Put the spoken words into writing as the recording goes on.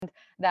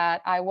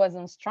that I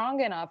wasn't strong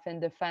enough in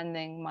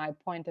defending my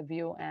point of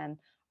view and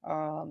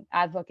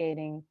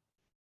advocating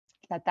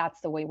that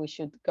that's the way we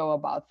should go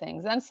about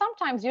things. And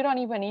sometimes you don't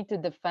even need to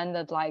defend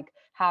it like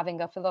having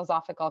a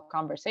philosophical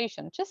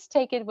conversation. Just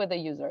take it with the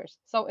users.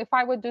 So if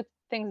I would do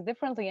things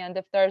differently, and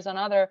if there's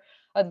another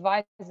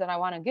advice that I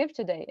want to give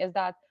today, is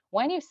that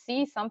when you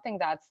see something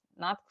that's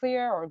not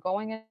clear or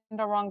going in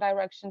the wrong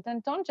direction,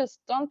 then don't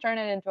turn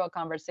it into a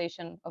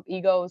conversation of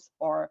egos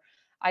or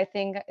I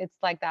think it's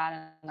like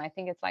that and I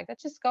think it's like that.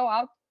 Just go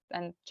out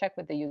and check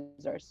with the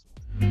users.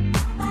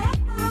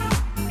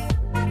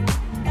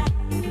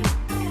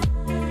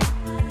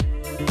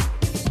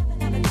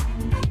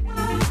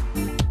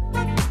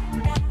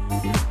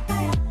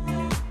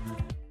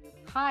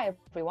 Hi,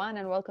 everyone,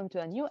 and welcome to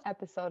a new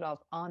episode of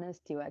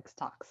Honest UX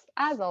Talks.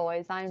 As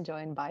always, I'm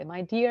joined by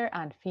my dear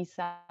Aunt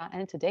Fisa,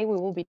 and today we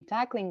will be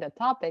tackling the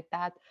topic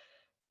that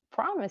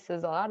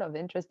promises a lot of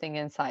interesting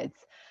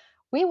insights.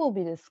 We will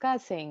be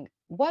discussing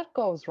what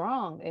goes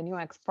wrong in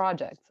UX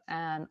projects.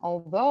 And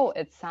although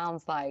it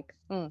sounds like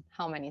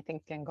how many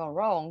things can go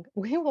wrong,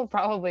 we will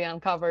probably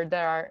uncover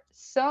there are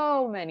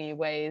so many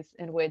ways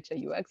in which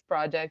a UX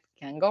project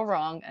can go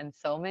wrong and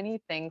so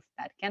many things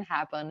that can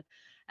happen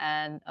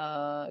and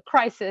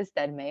crises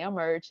that may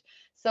emerge.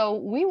 So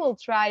we will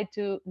try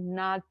to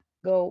not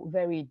go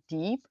very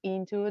deep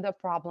into the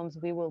problems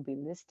we will be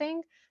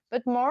listing,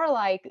 but more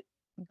like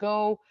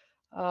go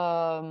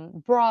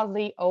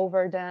broadly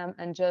over them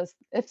and just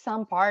if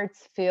some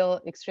parts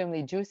feel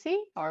extremely juicy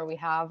or we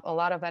have a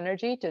lot of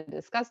energy to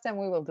discuss them,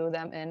 we will do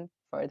them in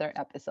further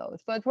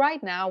episodes. But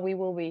right now, we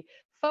will be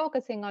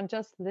focusing on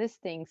just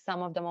listing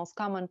some of the most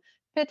common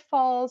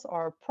pitfalls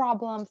or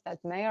problems that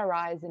may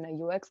arise in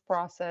a UX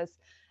process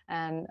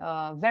and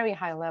very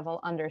high level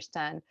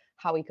understand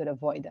how we could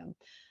avoid them.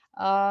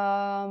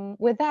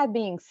 With that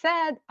being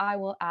said, I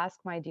will ask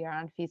my dear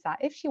Aunt Fisa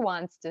if she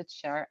wants to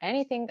share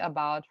anything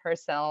about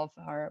herself,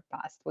 her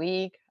past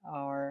week,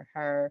 or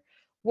her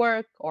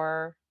work,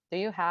 or do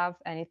you have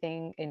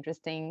anything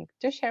interesting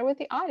to share with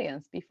the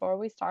audience before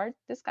we start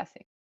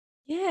discussing?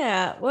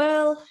 Yeah,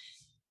 well,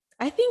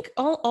 I think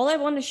all I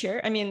want to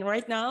share, I mean,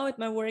 right now at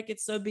my work,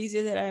 it's so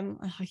busy that I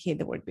hate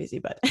the word busy,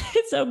 but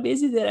it's so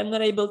busy that I'm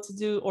not able to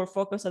do or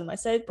focus on my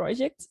side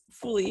projects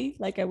fully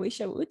like I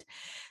wish I would.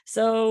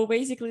 So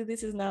basically,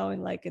 this is now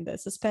in the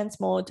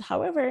suspense mode.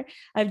 However,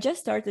 I've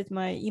just started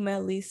my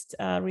email list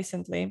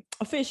recently,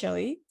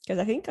 officially, because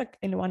I think like,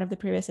 in one of the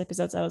previous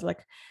episodes, I was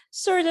like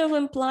sort of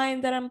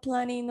implying that I'm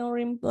planning or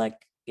like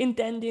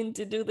intending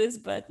to do this,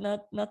 but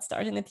not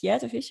starting it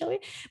yet officially.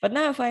 But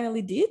now I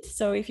finally did.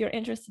 So if you're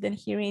interested in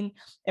hearing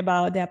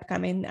about the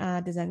upcoming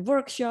design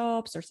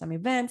workshops or some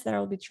events that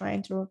I'll be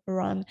trying to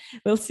run,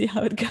 we'll see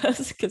how it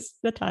goes because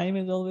the time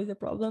is always a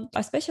problem.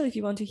 Especially if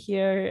you want to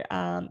hear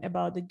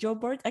about the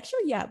job board.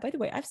 Actually, yeah, by the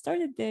way, I've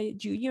started the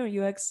junior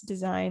UX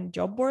design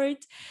job board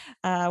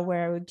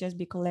where I would just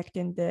be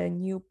collecting the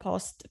new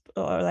post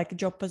or like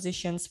job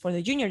positions for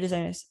the junior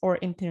designers or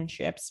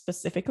internships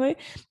specifically,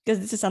 because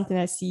this is something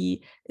I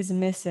see is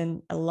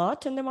missing a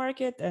lot in the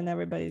market and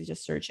everybody's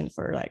just searching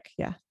for like,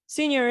 yeah,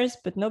 seniors,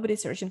 but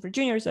nobody's searching for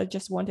juniors. So I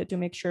just wanted to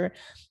make sure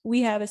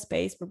we have a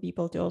space for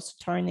people to also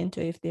turn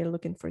into if they're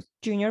looking for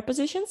junior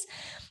positions.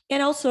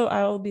 And also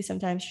I will be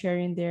sometimes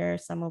sharing there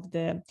some of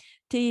the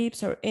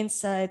tips or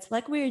insights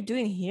like we're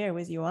doing here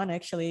with Yuan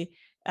actually.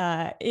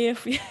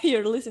 If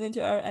you're listening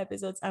to our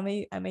episodes, I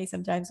may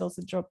sometimes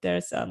also drop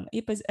there some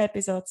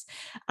episodes,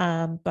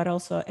 but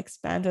also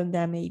expand on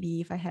them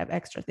maybe if I have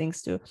extra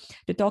things to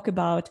talk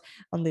about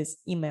on this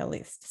email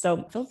list.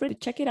 So feel free to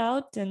check it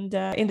out. And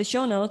in the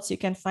show notes, you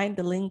can find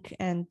the link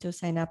and to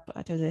sign up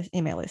to this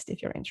email list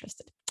if you're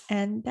interested.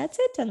 And that's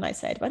it on my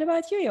side. What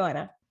about you,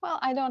 Joanna? Well,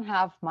 I don't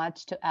have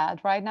much to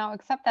add right now,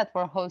 except that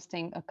we're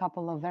hosting a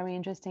couple of very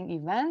interesting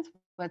events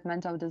with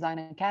Mental Design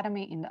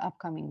Academy in the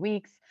upcoming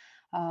weeks.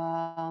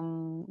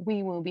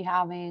 We will be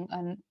having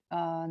an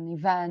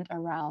event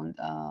around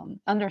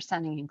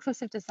understanding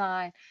inclusive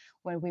design,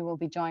 where we will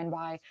be joined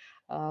by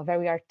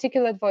very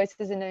articulate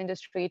voices in the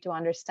industry to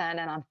understand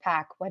and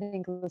unpack what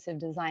inclusive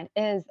design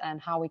is and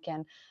how we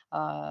can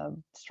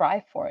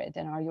strive for it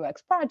in our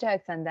UX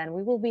projects. And then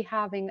we will be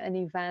having an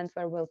event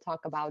where we'll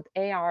talk about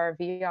AR,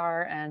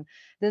 VR, and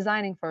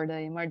designing for the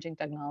emerging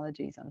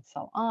technologies and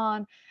so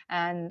on.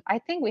 And I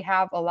think we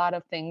have a lot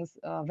of things,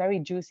 very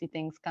juicy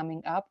things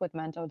coming up with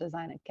Mental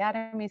Design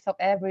Academy. So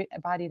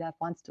everybody that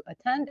wants to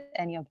attend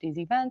any of these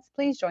events,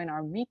 please join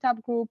our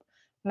meetup group,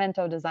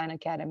 Mental Design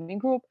Academy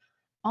group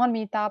on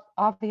Meetup,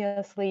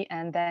 obviously,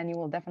 and then you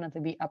will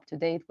definitely be up to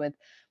date with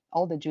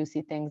all the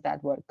juicy things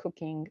that we're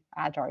cooking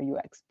at our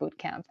UX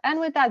bootcamp. And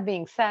with that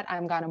being said,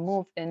 I'm going to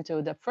move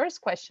into the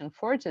first question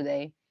for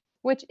today,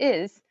 which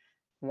is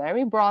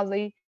very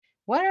broadly,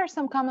 what are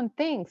some common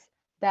things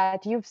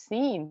that you've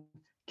seen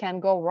can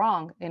go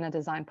wrong in a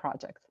design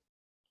project?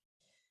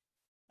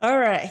 All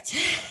right.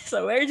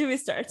 So where do we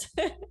start?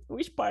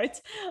 Which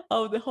part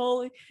of the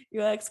whole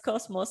UX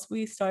cosmos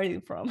we starting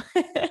from?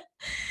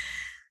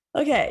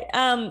 Okay.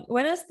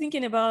 When I was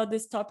thinking about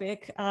this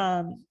topic,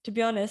 to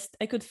be honest,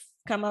 I could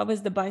come up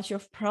with a bunch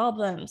of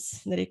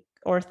problems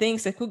or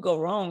things that could go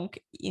wrong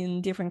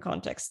in different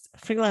contexts,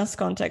 freelance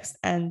context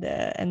and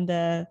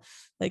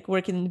like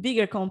working in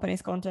bigger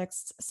companies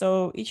contexts.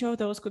 So each of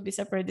those could be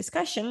separate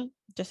discussion,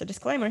 just a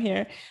disclaimer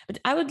here, but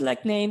I would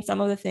like name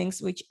some of the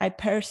things which I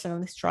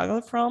personally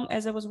struggled from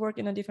as I was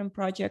working on different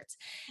projects,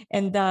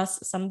 and thus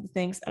some of the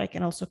things that I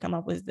can also come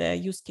up with the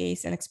use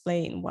case and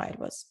explain why it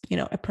was,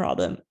 a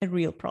problem, a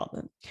real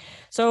problem.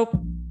 So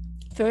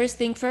first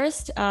thing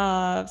first,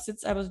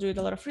 since I was doing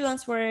a lot of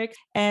freelance work,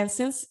 and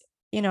since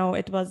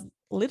it was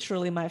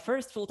literally my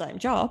first full-time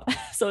job,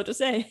 so to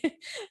say,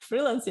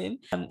 freelancing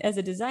as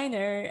a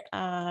designer,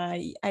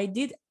 I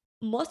did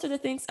most of the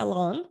things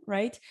alone,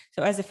 right?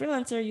 So as a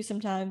freelancer, you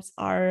sometimes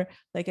are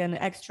like an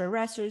extra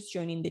resource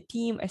joining the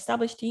team,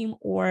 established team,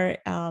 or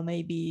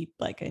maybe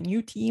like a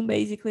new team,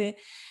 basically.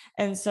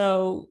 And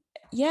so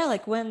yeah,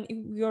 like when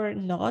you're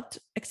not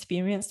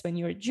experienced, when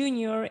you're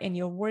junior and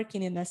you're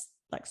working in a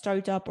like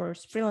startup or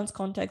freelance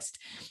context,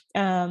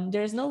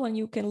 there's no one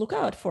you can look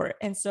out for,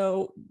 and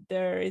so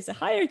there is a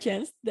higher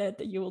chance that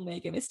you will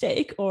make a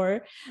mistake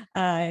or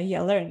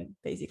learn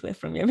basically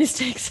from your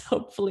mistakes,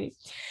 hopefully.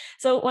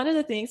 So one of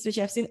the things which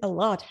I've seen a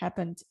lot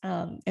happened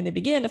in the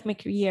beginning of my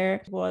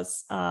career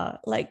was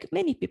like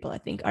many people I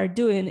think are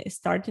doing, is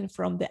starting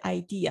from the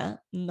idea,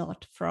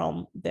 not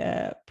from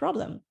the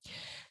problem.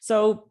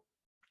 So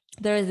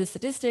there is the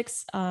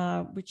statistics,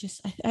 which is,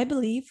 I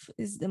believe,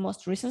 is the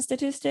most recent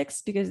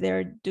statistics, because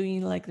they're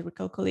doing like the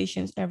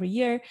recalculations every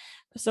year.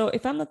 So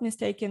if I'm not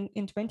mistaken,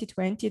 in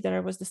 2020,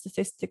 there was the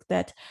statistic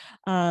that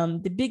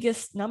the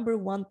biggest number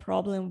one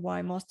problem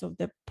why most of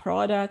the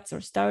products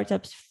or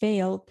startups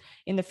failed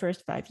in the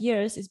first 5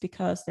 years is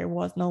because there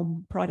was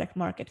no product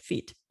market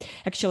fit.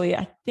 Actually,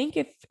 I think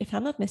if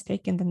I'm not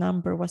mistaken, the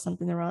number was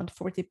something around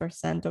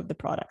 40% of the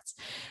products,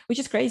 which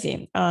is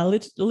crazy.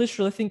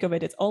 Literally think of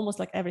it, it's almost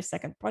like every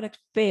second product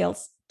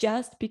fails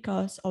just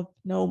because of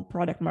no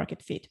product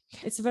market fit.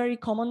 It's very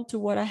common to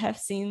what I have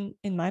seen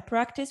in my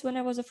practice when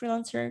I was a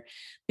freelancer,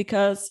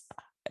 because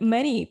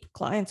many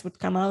clients would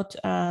come out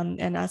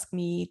and ask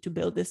me to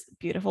build this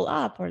beautiful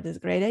app or this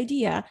great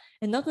idea,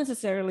 and not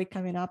necessarily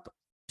coming up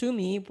to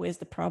me with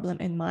the problem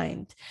in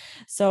mind.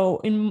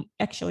 So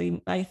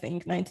actually, I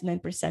think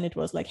 99% it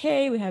was like,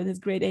 hey, we have this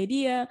great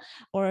idea,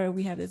 or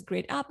we have this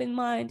great app in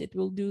mind, it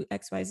will do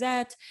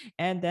XYZ,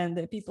 and then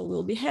the people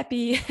will be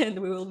happy and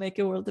we will make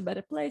the world a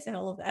better place and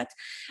all of that.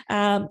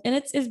 And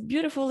it's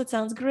beautiful, it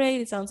sounds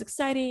great, it sounds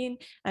exciting.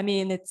 I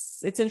mean,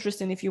 it's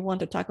interesting if you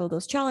want to tackle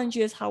those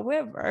challenges.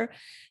 However,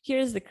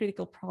 here's the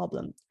critical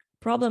problem.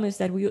 Problem is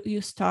that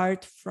you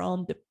start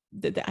from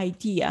the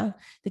idea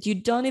that you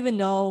don't even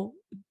know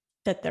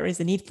that there is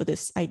a need for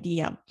this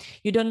idea.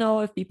 You don't know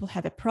if people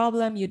have a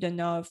problem. You don't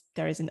know if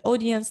there is an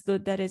audience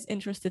that is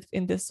interested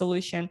in this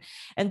solution.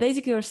 And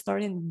basically you're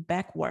starting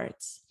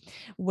backwards,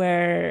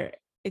 where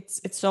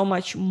it's so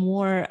much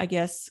more, I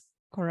guess,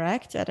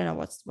 correct. I don't know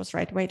what's the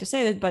right way to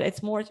say it, but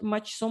it's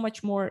so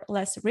much more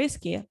less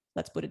risky,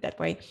 let's put it that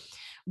way,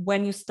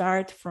 when you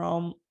start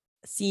from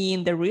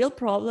seeing the real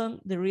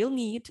problem, the real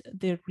need,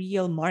 the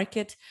real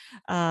market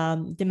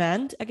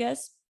demand, I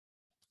guess.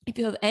 If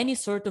you have any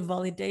sort of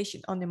validation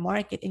on the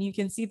market and you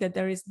can see that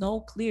there is no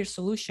clear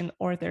solution,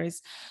 or there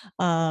is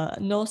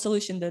no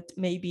solution that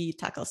maybe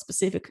tackles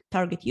specific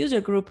target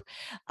user group,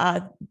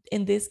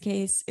 in this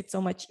case, it's so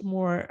much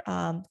more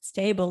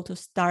stable to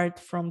start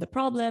from the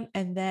problem.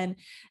 And then,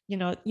 you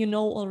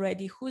know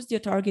already who's your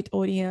target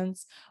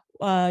audience.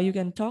 You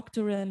can talk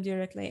to them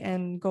directly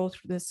and go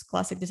through this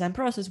classic design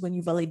process when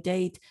you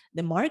validate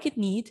the market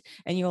need,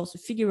 and you also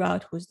figure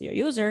out who's their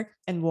user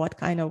and what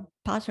kind of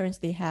patterns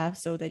they have,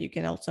 so that you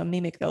can also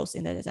mimic those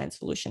in the design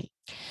solution.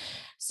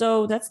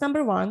 So that's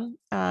number one.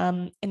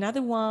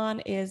 Another one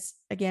is,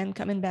 again,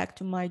 coming back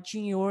to my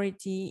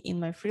juniority in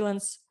my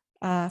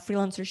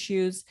freelancer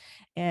shoes,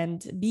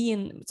 and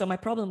so my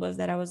problem was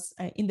that I was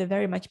in the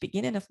very much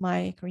beginning of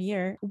my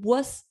career,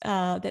 was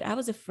that I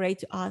was afraid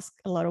to ask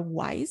a lot of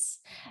whys,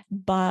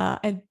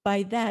 and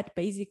by that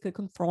basically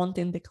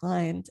confronting the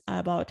client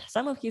about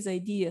some of his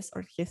ideas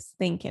or his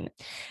thinking.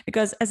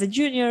 Because as a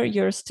junior,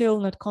 you're still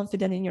not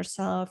confident in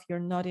yourself, you're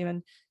not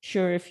even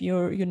sure if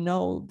you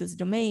know this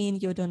domain,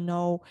 you don't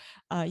know,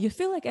 you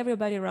feel like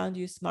everybody around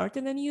you is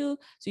smarter than you,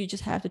 so you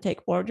just have to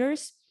take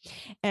orders.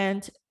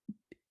 And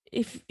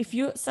if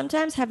you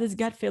sometimes have this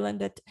gut feeling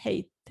that,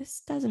 hey,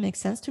 this doesn't make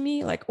sense to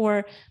me, like,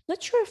 or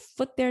not sure if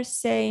what they're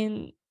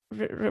saying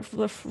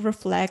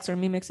reflects or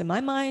mimics in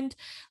my mind,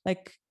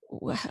 like,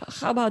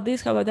 how about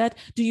this, how about that,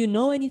 do you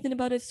know anything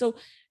about it? So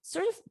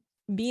sort of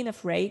being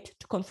afraid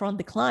to confront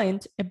the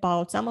client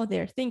about some of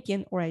their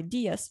thinking or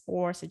ideas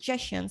or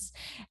suggestions,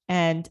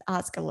 and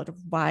ask a lot of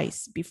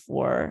whys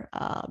before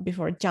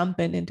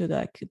jumping into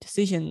the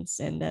decisions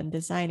and then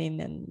designing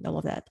and all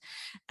of that,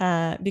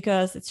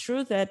 because it's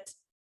true that,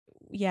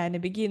 yeah, in the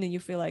beginning you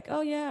feel like,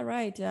 oh yeah,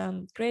 right,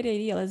 great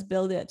idea, let's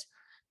build it.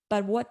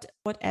 But what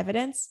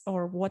evidence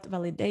or what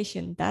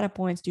validation data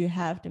points do you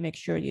have to make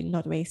sure you're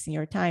not wasting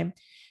your time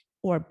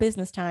or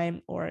business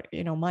time or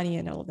money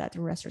and all of that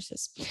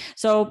resources.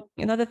 So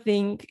another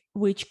thing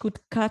which could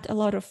cut a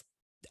lot of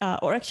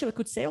or actually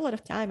could save a lot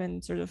of time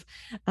and sort of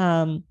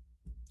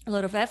a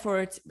lot of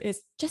effort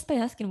is just by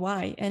asking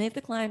why. And if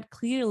the client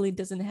clearly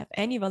doesn't have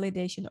any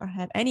validation or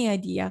have any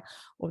idea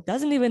or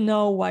doesn't even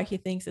know why he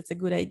thinks it's a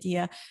good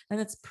idea, then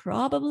it's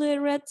probably a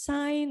red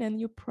sign,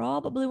 and you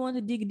probably want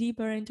to dig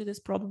deeper into this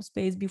problem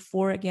space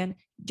before again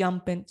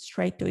jumping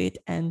straight to it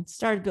and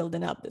start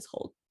building up this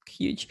whole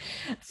huge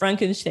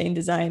Frankenstein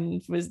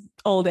design with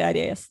all the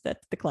ideas that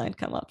the client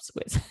comes up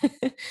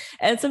with.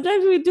 And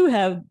sometimes we do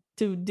have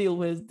to deal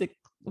with the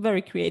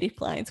very creative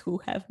clients who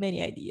have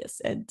many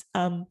ideas, and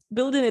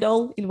building it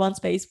all in one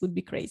space would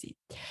be crazy.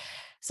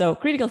 So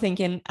critical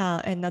thinking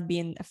and not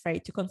being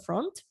afraid to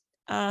confront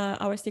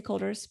our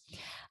stakeholders.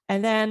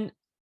 And then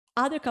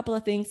other couple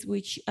of things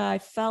which I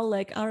felt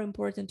like are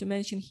important to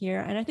mention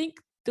here, and I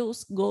think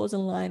those goes in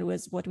line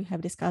with what we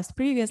have discussed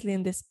previously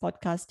in this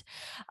podcast,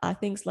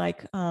 things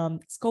like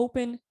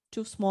scoping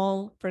too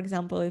small. For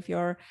example, if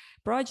your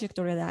project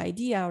or the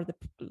idea or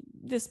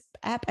this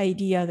app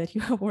idea that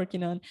you are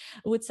working on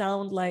would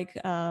sound like,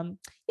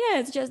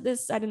 it's just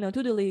this, I don't know,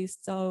 to-do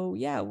list. So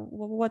yeah,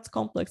 what's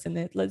complex in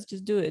it? Let's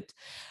just do it.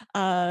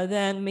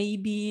 Then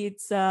maybe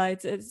it's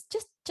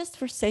just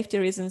for safety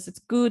reasons, it's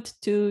good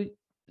to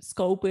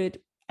scope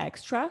it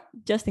extra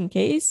just in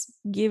case.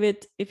 Give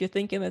it, if you're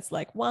thinking it's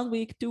like 1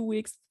 week, 2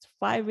 weeks,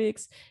 5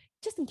 weeks,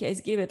 just in case,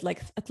 give it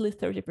like at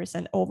least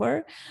 30%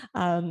 over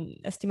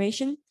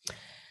estimation.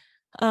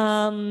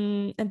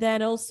 And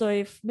then also,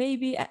 if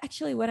maybe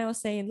actually when I was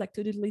saying like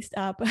to-do list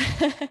up,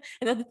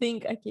 another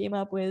thing I came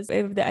up with,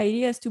 if the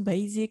idea is too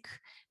basic,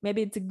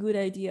 maybe it's a good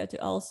idea to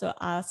also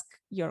ask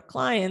your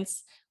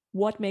clients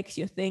what makes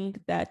you think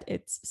that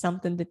it's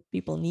something that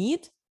people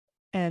need,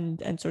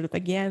 and sort of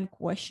again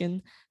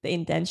question the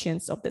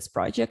intentions of this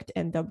project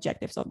and the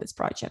objectives of this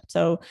project.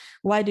 So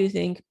why do you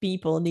think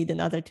people need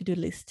another to-do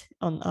list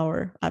on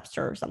our app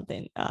store or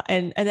something?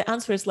 And the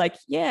answer is like,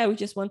 yeah, we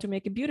just want to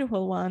make a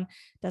beautiful one.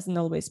 Doesn't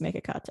always make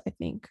a cut, I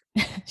think.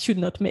 Should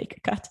not make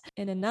a cut.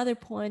 And another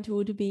point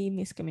would be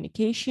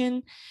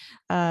miscommunication,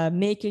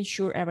 making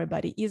sure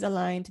everybody is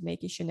aligned,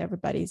 making sure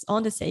everybody is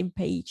on the same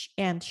page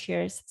and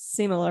shares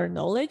similar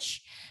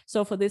knowledge.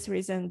 So for this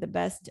reason, the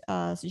best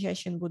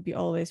suggestion would be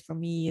always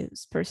from me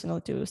is personal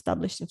to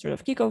establish some sort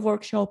of kickoff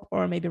workshop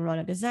or maybe run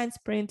a design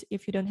sprint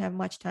if you don't have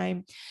much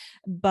time,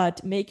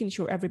 but making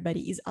sure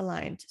everybody is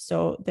aligned.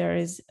 So there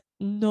is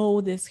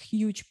this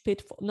huge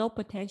pitfall, no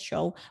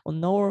potential or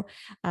no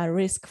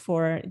risk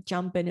for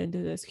jumping into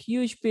this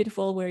huge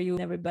pitfall where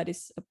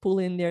everybody's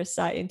pulling their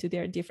side into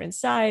their different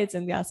sides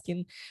and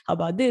asking how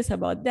about this, how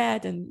about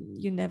that, and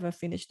you never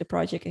finish the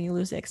project and you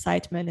lose the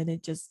excitement and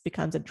it just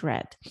becomes a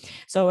dread.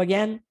 So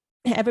again,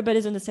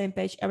 everybody's on the same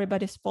page,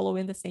 everybody's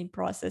following the same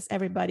process,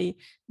 everybody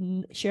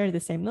share the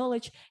same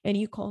knowledge, and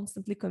you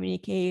constantly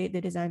communicate the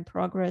design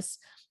progress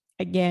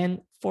again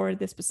for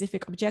the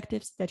specific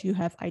objectives that you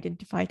have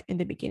identified in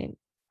the beginning.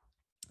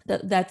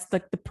 That's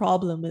like the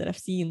problem that I've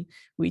seen,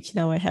 which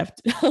now I have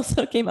to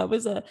also came up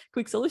with a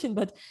quick solution,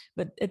 but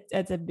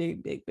it's a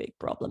big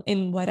problem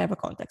in whatever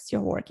context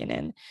you're working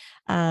in,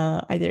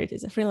 either it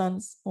is a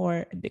freelance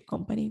or a big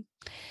company.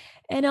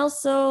 And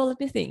also,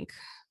 let me think,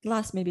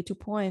 last maybe 2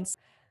 points,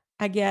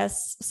 I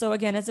guess. So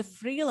again, as a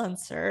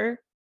freelancer,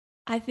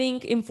 I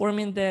think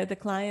informing the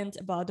client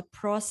about the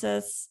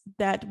process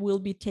that will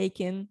be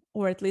taken,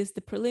 or at least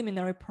the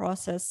preliminary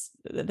process,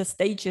 the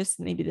stages,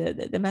 maybe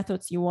the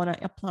methods you want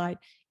to apply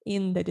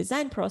in the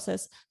design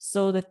process,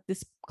 so that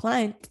this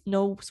client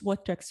knows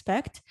what to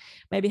expect,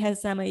 maybe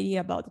has some idea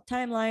about the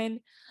timeline,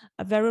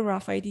 a very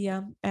rough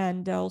idea,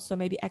 and also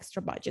maybe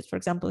extra budget. For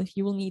example, if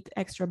you will need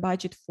extra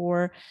budget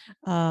for,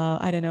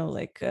 I don't know,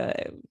 like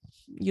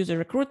user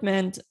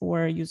recruitment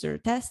or user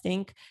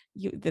testing,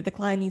 the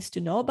client needs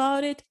to know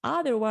about it.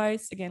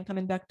 Otherwise, again,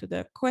 coming back to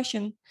the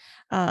question,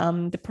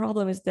 the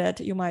problem is that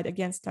you might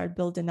again start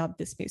building up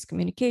this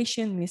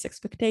miscommunication,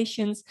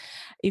 misexpectations.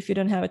 If you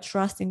don't have a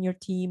trust in your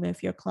team,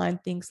 if your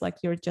client thinks like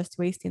you're just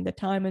wasting the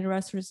time and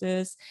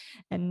resources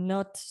and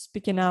not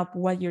speaking up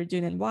what you're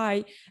doing and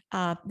why,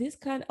 this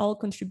can all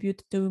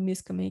contribute to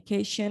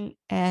miscommunication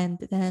and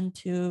then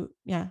to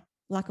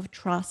lack of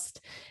trust,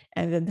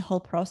 and then the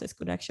whole process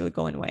could actually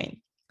go in vain.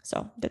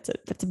 So that's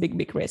a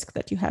big risk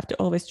that you have to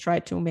always try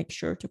to make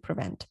sure to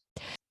prevent.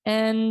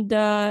 And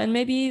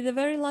maybe the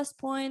very last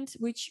point,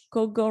 which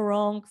could go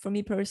wrong for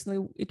me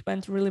personally, it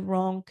went really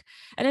wrong.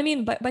 And I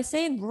mean, by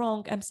saying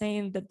wrong, I'm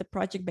saying that the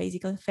project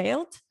basically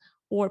failed,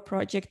 or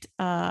project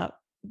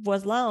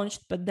was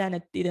launched, but then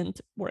it didn't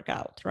work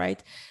out,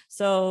 right?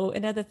 So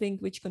another thing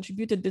which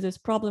contributed to this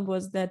problem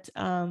was that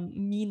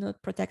me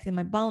not protecting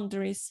my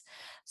boundaries.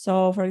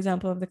 So for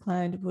example, if the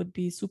client would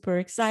be super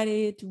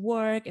excited to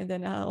work, and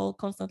then I'll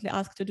constantly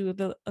ask to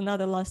do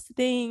another last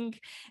thing,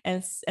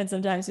 and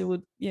sometimes it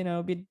would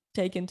be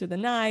taken to the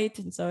night,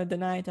 and so at the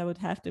night I would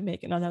have to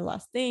make another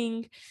last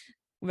thing.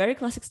 very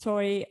classic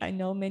story. I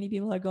know many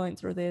people are going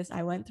through this.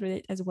 I went through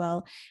it as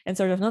well, and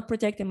sort of not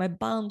protecting my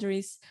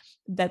boundaries,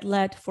 that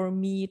led for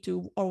me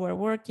to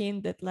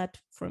overworking, that led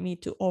for me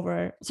to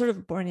over sort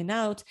of burning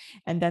out.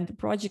 And then the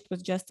project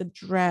was just a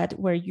dread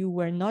where you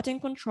were not in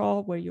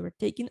control, where you were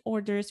taking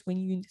orders, when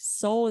you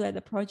saw that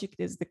the project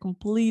is the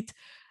complete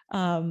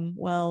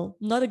well,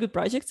 not a good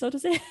project, so to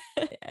say.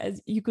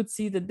 As you could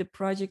see that the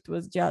project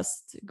was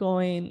just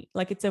going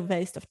like it's a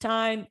waste of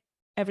time.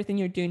 Everything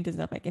you're doing does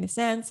not make any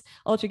sense.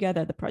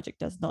 Altogether, the project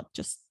does not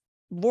just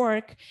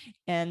work.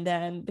 And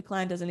then the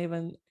client doesn't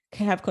even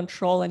have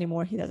control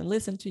anymore. He doesn't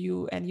listen to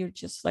you. And you're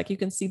just like, you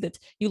can see that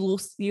you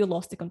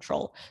lost the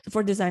control. So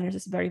for designers,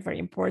 it's very, very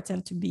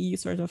important to be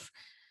sort of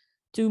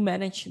to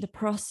manage the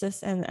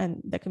process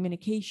and the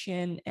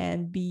communication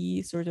and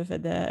be sort of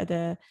at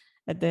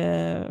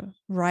the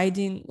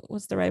riding,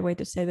 what's the right way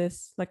to say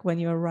this, like when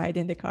you're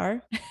riding the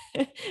car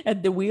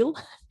at the wheel.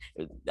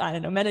 I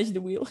don't know, manage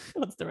the wheel.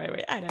 What's the right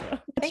way? I don't know.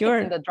 I think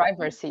it's in the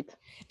driver's seat.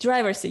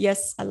 Driver's seat,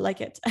 yes, I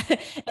like it.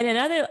 And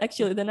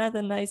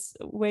another nice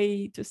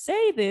way to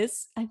say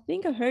this, I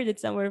think I heard it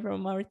somewhere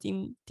from our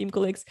team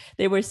colleagues.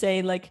 They were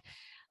saying like,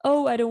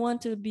 oh, I don't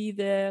want to be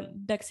the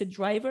backseat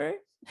driver.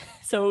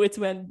 So it's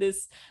when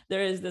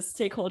there is the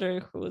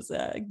stakeholder who's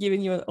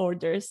giving you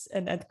orders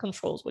and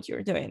controls what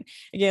you're doing.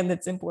 Again,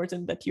 it's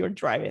important that you're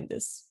driving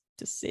this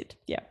to sit.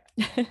 Yeah.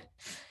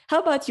 How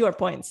about your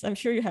points? I'm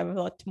sure you have a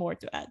lot more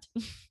to add.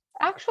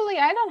 Actually,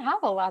 I don't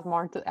have a lot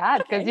more to add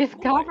because Okay,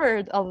 you've no worries.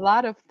 covered a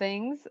lot of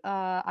things.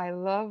 I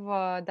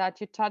love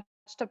that you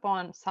touched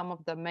upon some of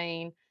the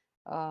main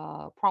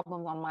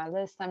problems on my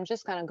list. I'm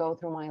just going to go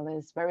through my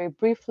list very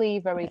briefly,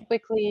 very Okay.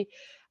 quickly.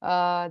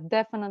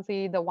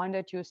 Definitely the one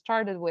that you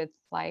started with,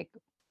 like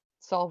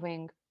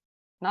solving,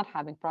 not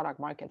having product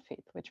market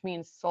fit, which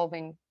means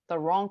solving the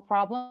wrong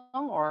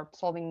problem or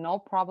solving no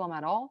problem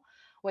at all,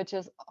 which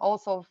is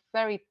also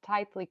very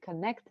tightly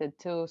connected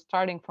to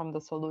starting from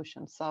the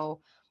solution. So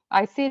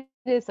I see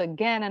this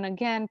again and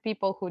again,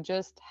 people who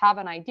just have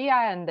an idea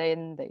and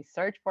then they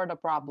search for the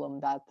problem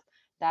that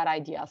that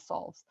idea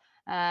solves.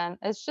 And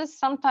it's just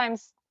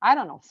sometimes, I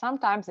don't know,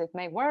 sometimes it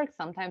may work,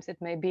 sometimes it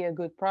may be a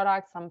good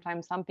product,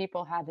 sometimes some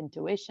people have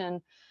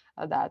intuition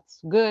that's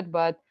good,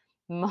 but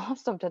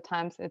most of the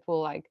times it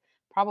will like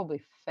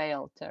probably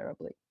fail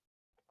terribly.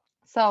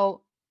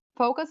 So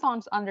focus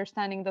on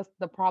understanding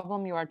the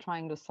problem you are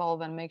trying to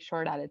solve and make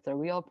sure that it's a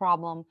real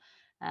problem,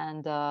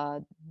 and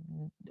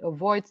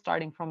avoid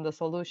starting from the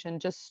solution.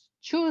 Just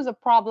choose a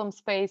problem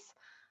space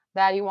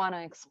that you want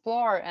to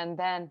explore and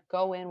then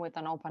go in with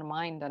an open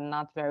mind and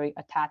not very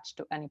attached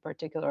to any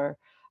particular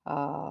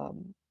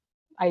um,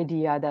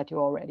 idea that you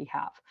already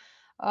have.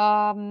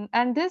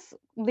 And this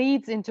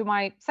leads into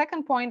my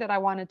second point that I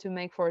wanted to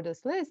make for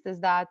this list is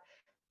that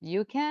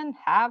you can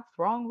have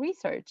wrong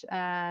research.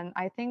 And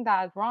I think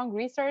that wrong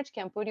research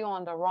can put you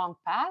on the wrong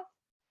path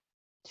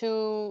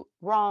to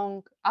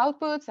wrong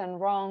outputs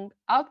and wrong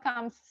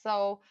outcomes.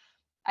 So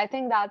I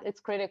think that it's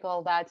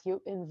critical that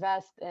you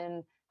invest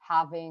in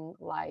having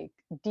like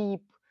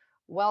deep,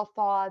 well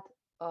thought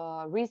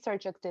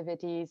research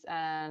activities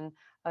and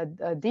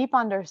a deep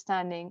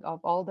understanding of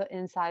all the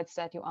insights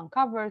that you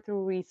uncover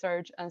through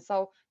research. And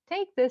so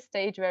take this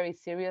stage very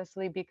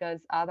seriously because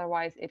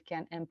otherwise it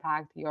can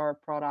impact your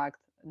product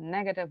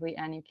negatively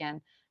and you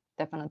can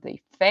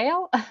definitely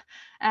fail.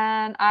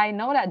 And I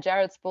know that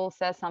Jared Spool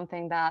says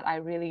something that I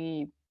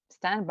really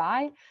stand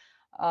by.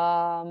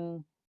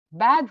 Um,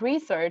 Bad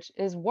research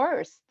is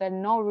worse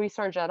than no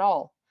research at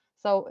all.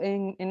 So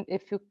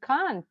if you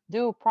can't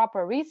do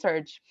proper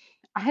research,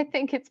 I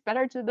think it's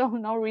better to do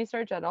no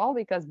research at all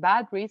because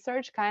bad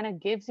research kind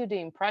of gives you the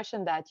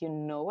impression that you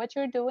know what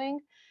you're doing.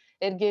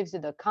 It gives you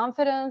the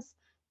confidence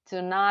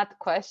to not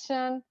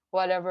question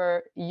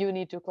whatever you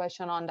need to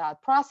question on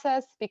that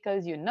process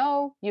because you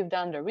know you've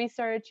done the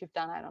research, you've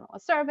done, I don't know, a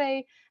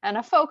survey and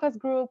a focus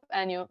group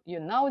and you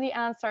know the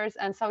answers,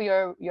 and so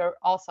you're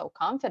also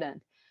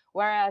confident.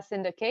 Whereas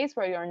in the case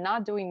where you're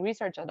not doing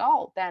research at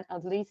all, then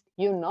at least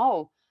you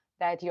know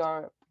that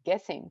you're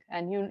guessing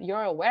and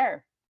you're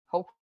aware,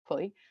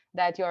 hopefully,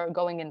 that you're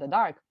going in the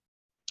dark.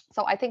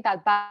 So I think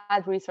that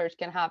bad research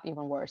can have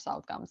even worse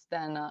outcomes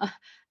than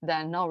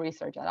no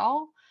research at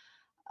all.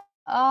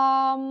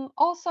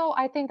 Also,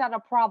 I think that a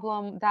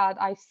problem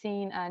that I've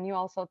seen and you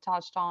also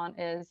touched on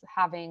is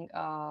having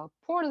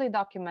poorly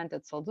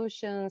documented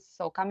solutions.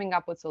 So coming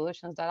up with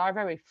solutions that are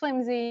very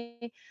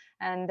flimsy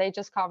and they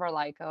just cover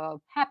like a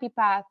happy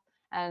path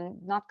and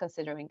not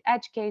considering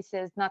edge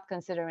cases, not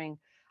considering,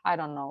 I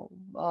don't know,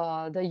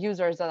 the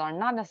users that are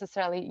not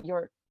necessarily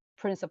your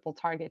principal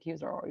target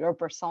user or your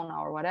persona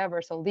or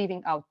whatever. So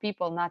leaving out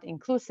people, not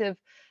inclusive,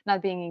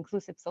 not being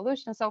inclusive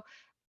solutions. So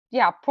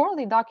yeah,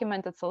 poorly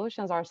documented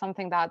solutions are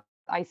something that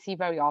I see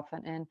very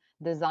often in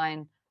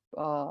design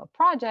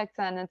projects,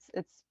 and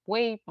it's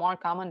way more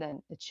common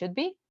than it should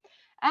be.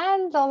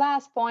 And the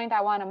last point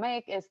I want to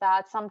make is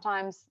that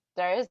sometimes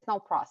there is no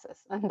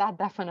process, and that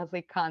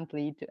definitely can't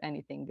lead to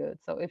anything good.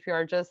 So if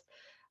you're just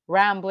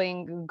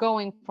rambling,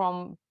 going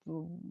from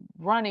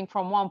running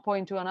from one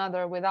point to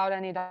another without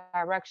any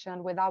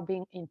direction, without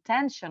being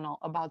intentional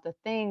about the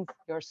things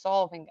you're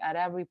solving at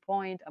every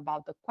point,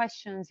 about the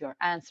questions you're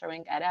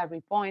answering at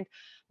every point,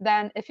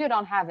 then if you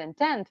don't have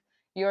intent,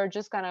 you're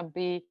just going to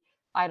be,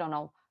 I don't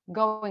know,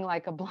 going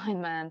like a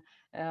blind man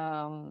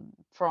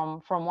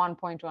from one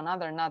point to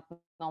another, not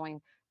knowing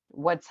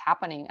what's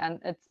happening. And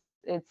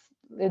it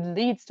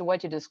leads to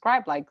what you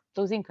described, like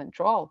losing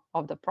control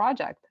of the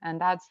project.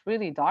 And that's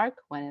really dark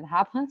when it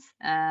happens.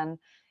 And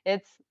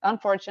it's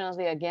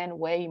unfortunately, again,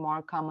 way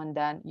more common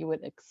than you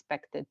would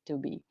expect it to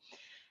be.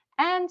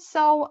 And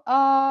so,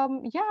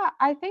 yeah,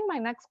 I think my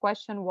next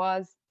question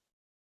was,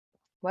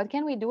 what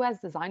can we do as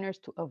designers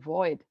to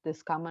avoid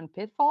these common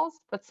pitfalls?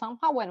 But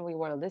somehow, when we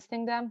were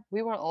listing them,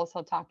 we were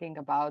also talking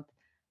about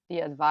the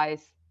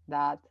advice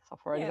that, so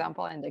for Yeah.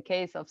 example, in the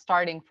case of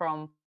starting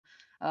from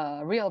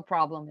a real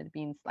problem, it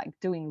means like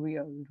doing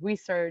real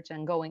research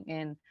and going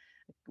in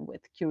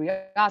with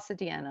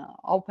curiosity and an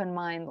open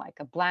mind, like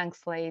a blank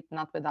slate,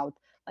 not without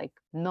like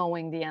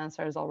knowing the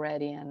answers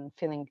already and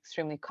feeling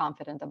extremely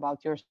confident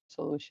about your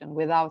solution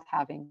without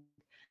having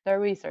the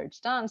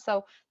research done.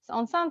 So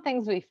on some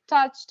things we've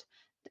touched.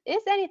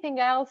 Is anything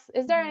else?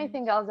 Is there Mhm.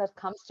 anything else that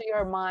comes to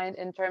your mind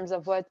in terms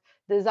of what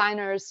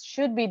designers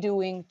should be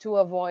doing to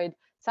avoid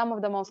some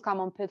of the most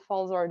common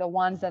pitfalls or the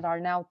ones that are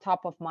now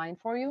top of mind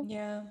for you?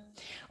 Yeah.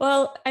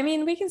 Well, I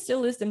mean, we can still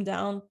list them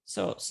down.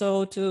 So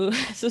to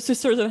so to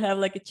sort of have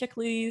like a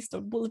checklist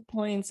or bullet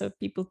points so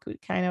people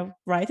could kind of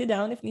write it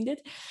down if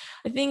needed.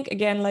 I think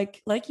again,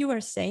 like you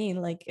were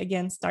saying, like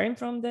again, starting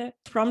from the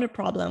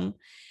problem,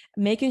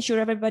 making sure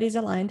everybody's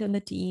aligned on the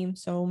team.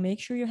 So make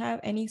sure you have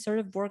any sort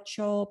of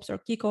workshops or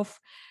kickoff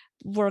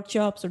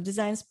workshops or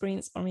design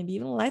sprints, or maybe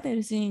even lightning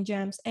design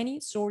jams.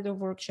 Any sort of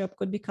workshop,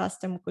 could be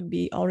custom, could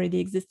be already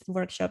existing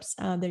workshops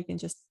that you can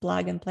just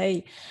plug and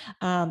play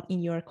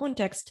in your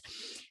context.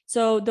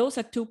 So those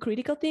are two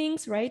critical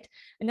things, right?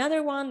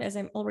 Another one, as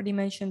I already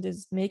mentioned,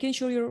 is making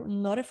sure you're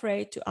not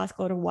afraid to ask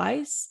a lot of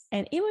whys.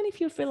 And even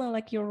if you're feeling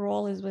like your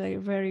role is very,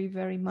 very,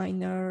 very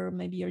minor,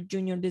 maybe you're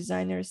junior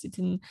designer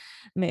sitting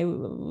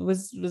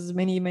with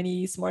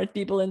many smart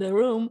people in the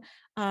room,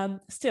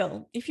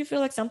 still, if you feel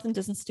like something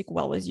doesn't stick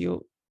well with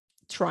you,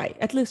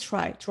 at least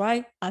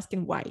try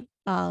asking why.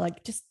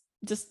 Like just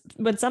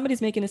when somebody's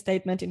making a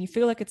statement and you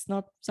feel like it's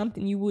not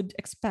something you would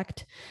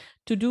expect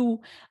to do,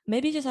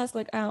 maybe just ask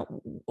like,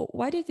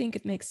 why do you think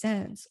it makes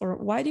sense, or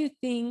why do you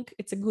think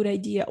it's a good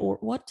idea, or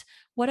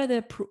what are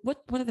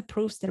the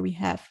proofs that we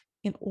have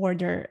in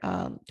order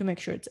to make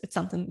sure it's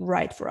something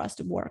right for us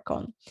to work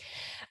on.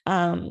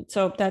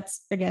 So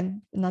that's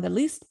again another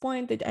list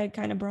point that I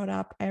kind of brought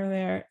up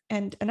earlier,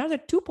 and another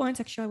 2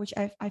 points actually, which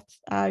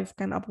I've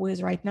come up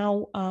with right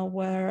now,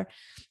 were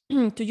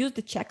to use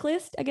the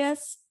checklist, I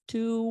guess,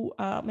 to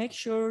make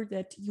sure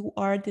that you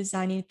are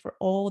designing for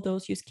all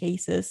those use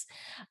cases.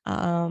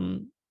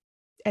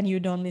 And you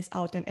don't miss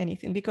out on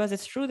anything, because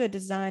it's true that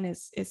design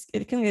is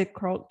it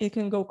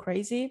can go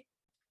crazy.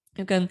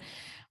 You can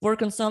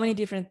work on so many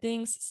different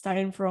things,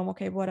 starting from,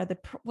 okay,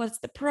 what's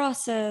the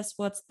process,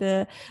 what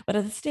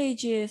are the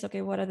stages,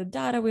 okay, what are the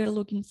data we're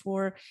looking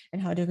for,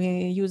 and how do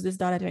we use this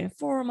data to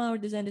inform our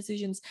design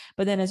decisions.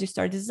 But then as you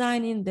start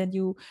designing, then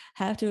you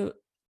have to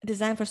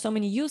design for so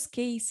many use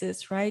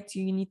cases, right?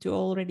 You need to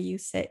already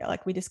say,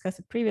 like we discussed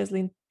it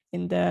previously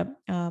in the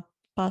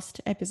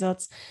past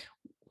episodes,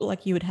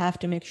 like you would have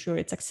to make sure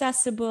it's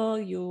accessible.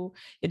 You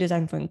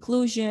design for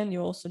inclusion, you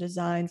also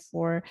design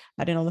for,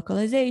 I don't know,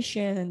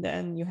 localization, and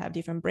then you have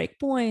different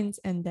breakpoints,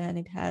 and then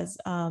it has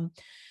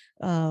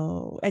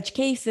edge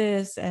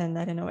cases, and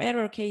I don't know,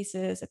 error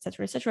cases,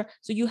 etc., etc.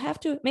 So you have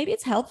to, maybe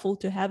it's helpful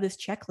to have this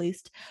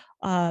checklist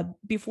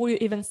before you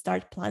even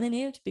start planning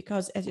it,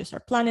 because as you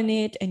start planning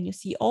it and you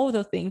see all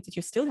the things that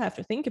you still have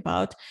to think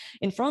about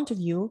in front of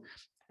you,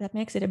 that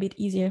makes it a bit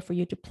easier for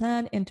you to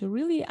plan and to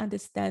really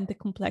understand the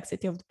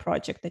complexity of the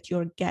project that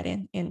you're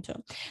getting into.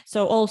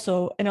 So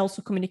also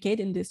communicate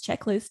in this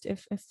checklist,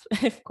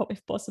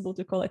 if possible,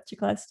 to call it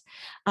checklist,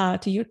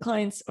 to your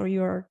clients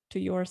or to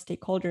your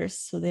stakeholders,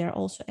 so they are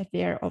also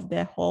aware of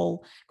the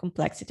whole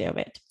complexity of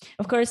it.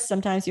 Of course,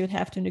 sometimes you would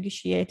have to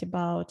negotiate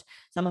about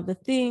some of the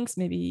things.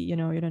 Maybe you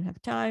don't have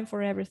time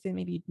for everything.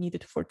 Maybe you need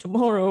it for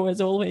tomorrow,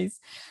 as always.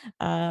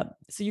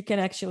 So you can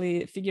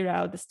actually figure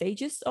out the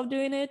stages of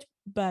doing it,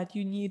 but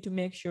you need to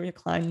make sure your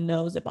client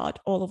knows about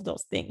all of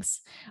those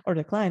things, or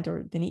the client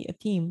or the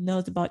team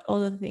knows about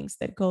all of the things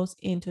that goes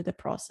into the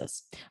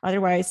process.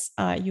 Otherwise,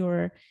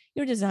 you're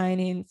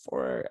designing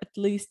for at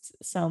least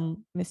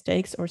some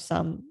mistakes or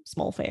some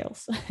small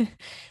fails.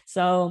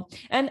 So,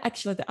 and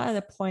actually the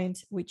other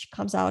point which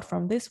comes out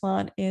from this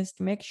one is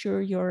to make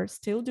sure you're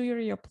still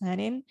doing your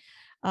planning.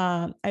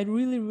 I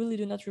really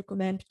do not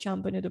recommend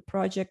jumping into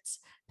projects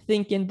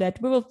thinking that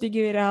we will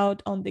figure it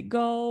out on the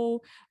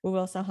go, we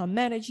will somehow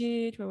manage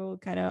it, we will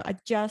kind of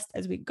adjust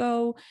as we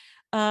go.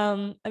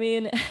 I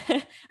mean,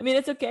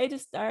 it's okay to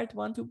start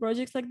 1-2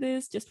 projects like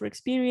this just for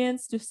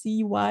experience, to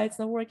see why it's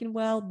not working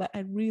well, but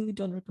I really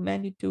don't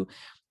recommend you to,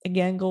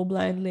 again, go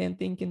blindly and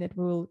thinking that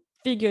we will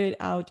figure it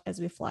out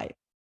as we fly,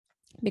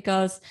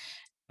 because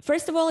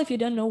first of all, if you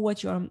don't know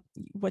what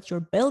you're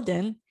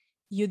building,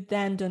 you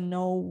then don't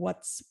know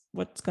what's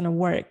going to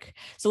work.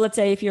 So let's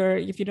say if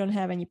you don't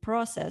have any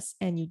process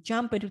and you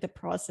jump into the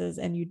process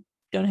and you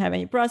don't have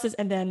any process,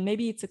 and then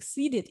maybe it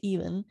succeeded,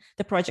 even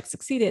the project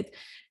succeeded,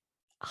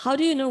 how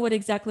do you know what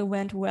exactly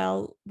went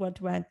well,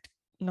 what went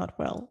not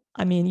well?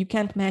 I mean, you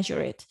can't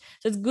measure it.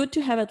 So it's good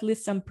to have at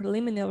least some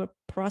preliminary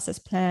process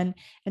plan,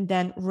 and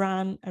then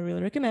I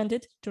really recommend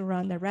it to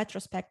run a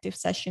retrospective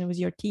session with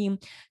your team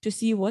to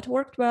see what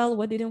worked well,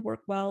 what didn't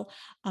work well,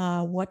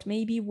 what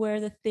maybe were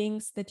the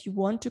things that you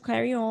want to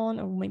carry on,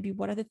 or maybe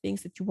what are the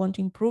things that you want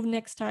to improve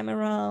next time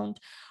around,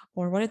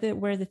 or were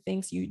the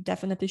things you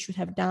definitely should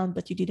have done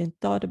but you didn't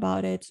thought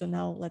about it. So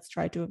now let's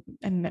try to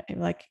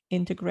like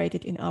integrate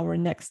it in our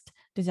next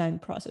design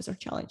process or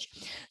challenge.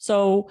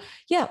 So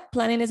yeah,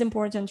 planning is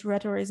important,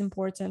 retro is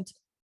important,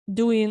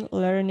 doing,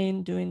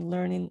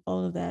 learning,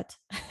 all of that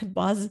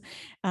buzz,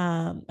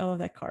 all of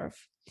that curve.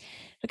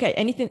 Okay,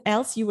 anything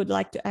else you would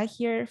like to add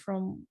here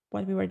from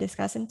what we were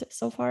discussing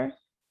so far?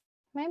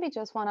 Maybe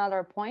just one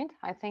other point.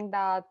 I think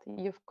that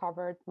you've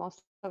covered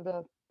most of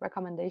the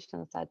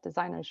recommendations that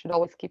designers should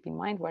always keep in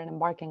mind when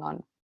embarking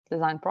on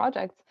design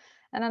projects.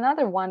 And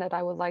another one that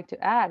I would like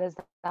to add is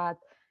that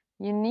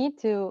you need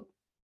to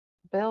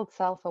build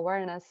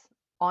self-awareness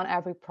on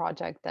every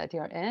project that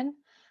you're in.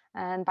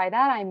 And by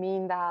that, I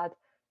mean that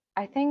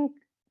I think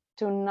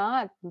to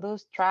not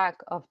lose track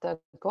of the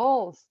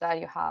goals that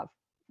you have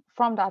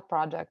from that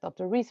project, of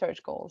the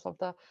research goals, of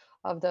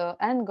the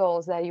end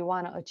goals that you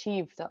want to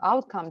achieve, the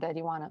outcome that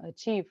you want to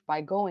achieve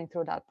by going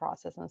through that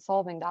process and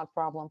solving that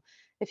problem.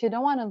 If you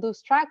don't want to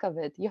lose track of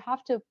it, you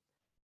have to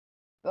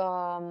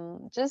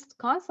just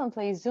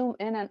constantly zoom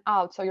in and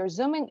out. So you're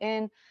zooming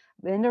in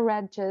the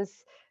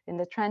wedges, in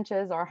the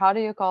trenches, or how do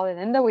you call it,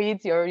 in the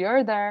weeds.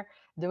 You're there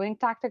doing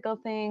tactical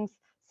things,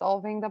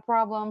 solving the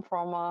problem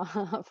from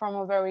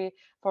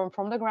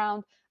from the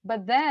ground.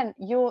 But then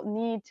you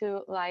need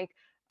to, like,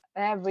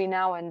 every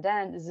now and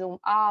then zoom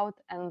out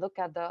and look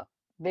at the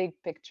big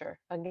picture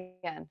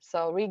again.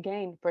 So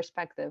regain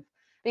perspective,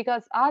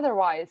 because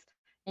otherwise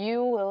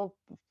you will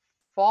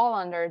fall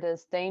under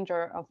this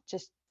danger of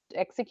just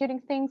executing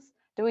things,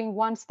 doing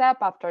one step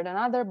after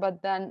another,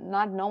 but then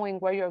not knowing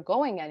where you're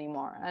going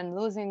anymore, and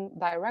losing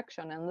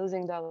direction and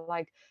losing the,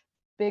 like,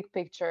 big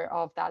picture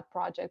of that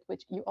project,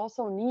 which you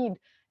also need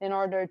in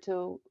order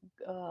to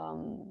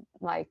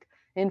like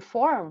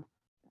inform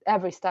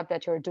every step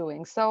that you're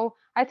doing. So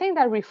I think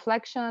that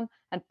reflection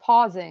and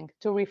pausing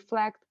to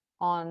reflect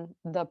on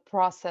the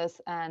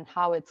process and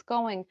how it's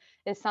going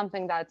is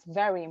something that's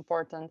very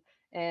important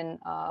in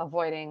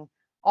avoiding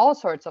all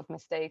sorts of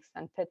mistakes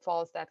and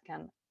pitfalls that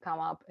can come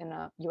up in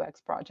a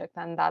UX project.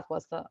 And that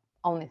was the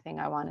only thing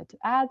I wanted to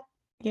add.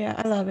 Yeah,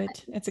 I love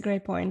it. It's a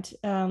great point.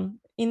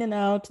 In and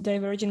out,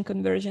 divergent,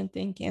 convergent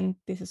thinking.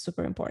 This is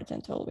super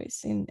important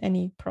always in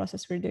any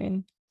process we're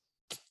doing.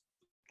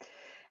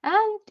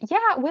 And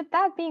yeah, with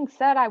that being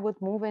said, I would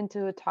move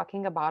into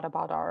talking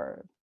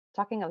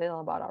talking a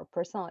little about our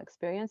personal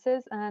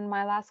experiences. And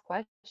my last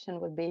question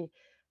would be,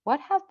 what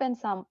have been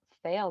some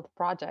failed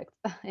projects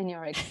in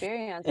your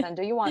experience? And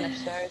do you want to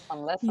share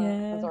some lessons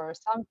Yeah. or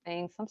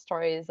something, some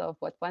stories of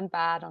what went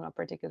bad on a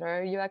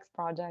particular UX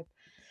project?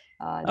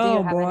 Do you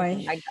Oh have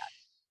anything boy. like that?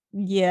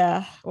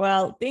 Yeah.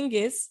 Well, thing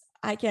is,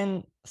 I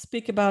can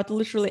speak about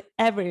literally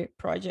every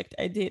project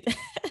I did.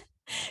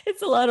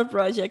 It's a lot of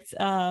projects.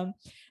 And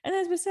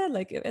as we said,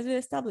 like as we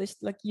established,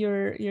 like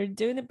you're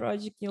doing a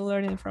project, you're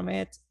learning from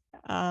it.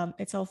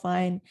 It's all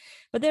fine.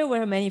 But there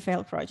were many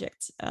failed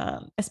projects,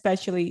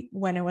 especially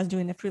when I was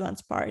doing the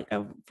freelance part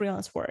of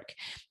freelance work.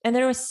 And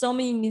there were so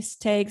many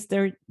mistakes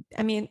there.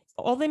 I mean,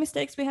 all the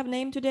mistakes we have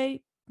named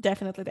today,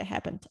 definitely they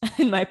happened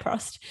in my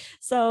past.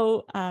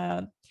 So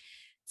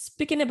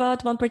speaking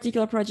about one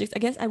particular project, I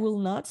guess I will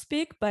not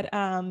speak, but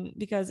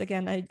because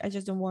again, I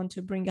just don't want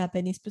to bring up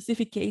any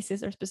specific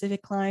cases or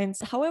specific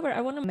clients. However,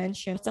 I want to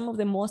mention some of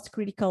the most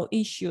critical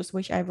issues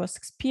which I was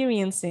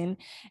experiencing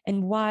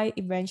and why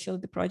eventually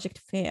the project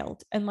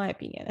failed, in my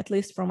opinion, at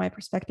least from my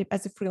perspective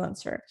as a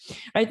freelancer.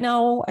 Right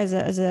now, as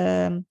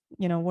a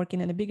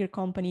working in a bigger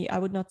company, I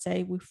would not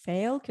say we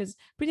fail, because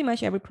pretty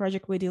much every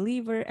project we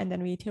deliver and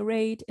then we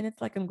iterate, and it's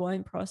like an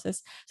ongoing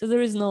process. So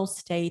there is no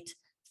state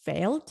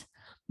failed.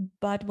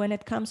 But when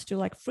it comes to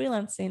like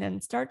freelancing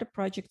and startup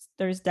projects,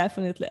 there's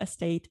definitely a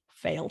state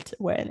failed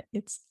when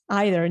it's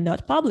either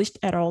not published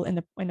at all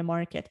in the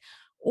market,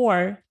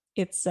 or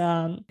it's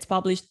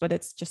published but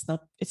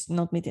it's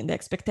not meeting the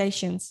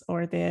expectations,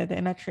 or the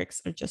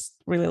metrics are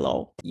just really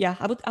low. Yeah,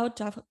 I would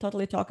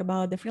totally talk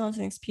about the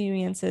freelancing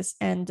experiences,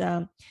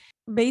 and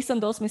based on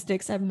those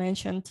mistakes I've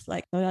mentioned,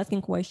 like not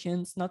asking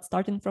questions, not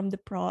starting from the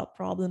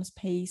problem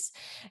space,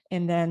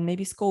 and then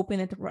maybe scoping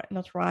it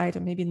not right, or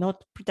maybe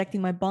not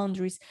protecting my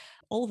boundaries,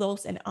 all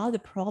those and other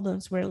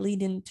problems were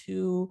leading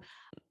to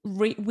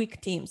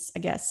weak teams. I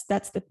guess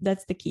that's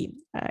the key,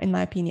 in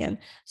my opinion.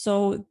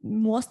 So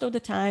most of the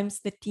times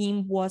the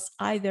team was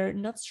either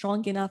not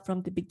strong enough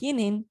from the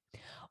beginning,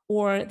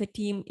 or the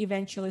team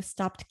eventually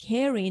stopped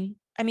caring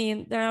I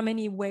mean, there are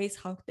many ways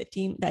how the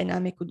team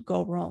dynamic could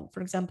go wrong.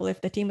 For example,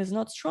 if the team is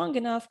not strong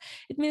enough,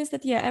 it means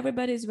that, yeah,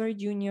 everybody is very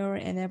junior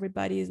and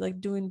everybody is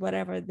like doing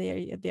whatever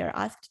they're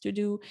asked to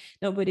do.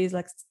 Nobody is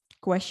like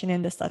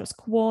questioning the status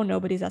quo.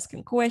 Nobody's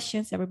asking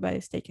questions.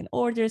 Everybody's taking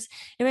orders.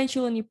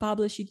 Eventually, when you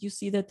publish it, you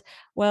see that,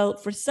 well,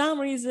 for some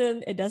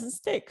reason, it doesn't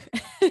stick.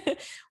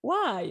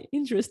 Why?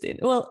 Interesting.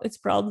 Well, it's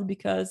probably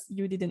because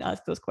you didn't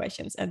ask those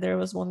questions. And there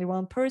was only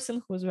one person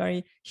who was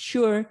very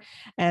sure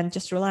and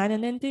just relied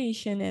on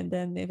intuition, and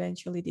then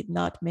eventually did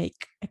not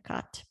make a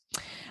cut.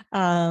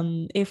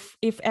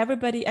 If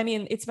everybody, I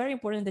mean, it's very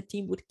important the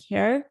team would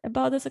care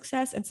about the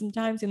success, and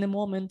sometimes in the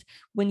moment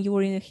when you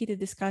were in a heated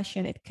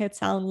discussion, it can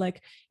sound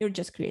like you're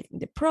just creating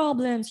the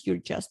problems, you're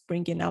just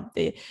bringing up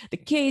the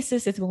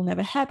cases, it will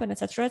never happen,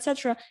 etc.,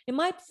 etc. It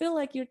might feel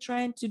like you're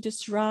trying to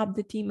disrupt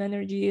the team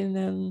energy and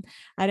then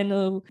I don't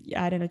know,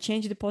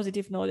 change the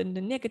positive note and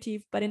the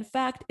negative, but in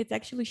fact it's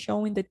actually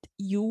showing that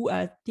you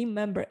as team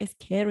member is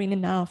caring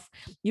enough.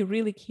 You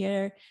really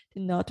care to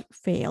not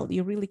fail,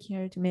 you really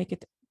care to make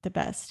it the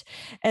best.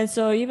 And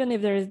so even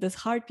if there is this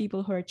hard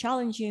people who are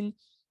challenging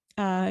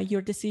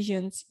your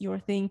decisions, your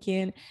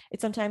thinking,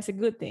 it's sometimes a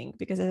good thing,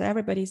 because if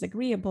everybody's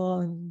agreeable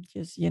and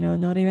just,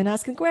 not even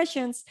asking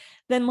questions,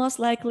 then most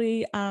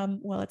likely,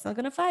 well, it's not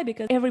going to fly,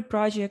 because every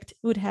project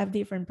would have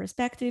different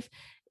perspectives,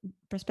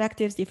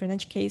 different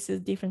edge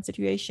cases, different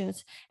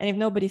situations. And if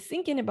nobody's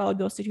thinking about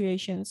those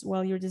situations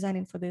while you're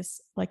designing for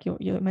this, like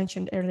you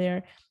mentioned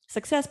earlier,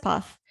 success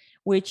path,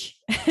 which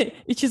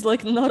is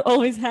like not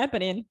always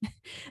happening.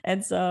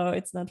 And so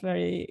it's not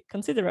very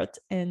considerate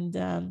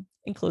and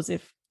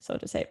inclusive, so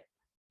to say.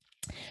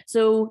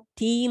 So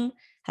team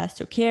has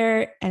to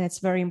care, and it's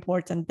very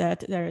important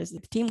that there is a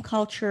team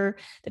culture,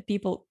 that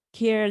people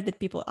care, that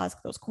people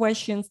ask those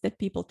questions, that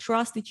people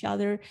trust each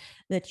other,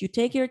 that you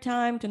take your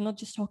time to not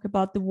just talk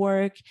about the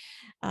work,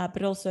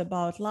 but also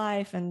about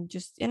life, and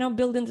just,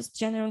 building these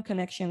genuine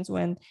connections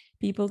when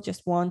people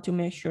just want to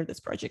make sure this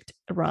project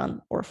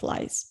run or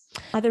flies.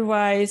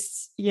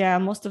 Otherwise, yeah,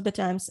 most of the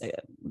times,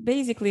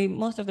 basically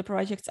most of the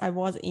projects I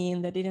was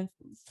in that didn't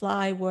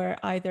fly were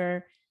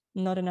either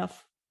not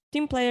enough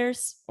team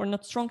players or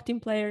not strong team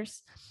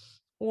players,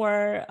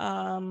 or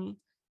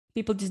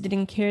people just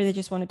didn't care, they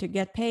just wanted to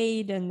get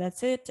paid and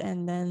that's it.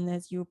 And then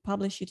as you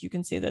publish it, you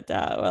can see that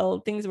well,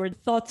 things were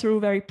thought through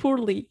very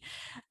poorly.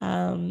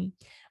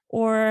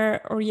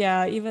 Or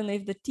yeah, even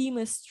if the team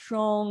is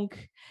strong,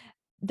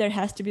 there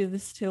has to be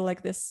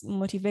this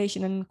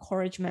motivation and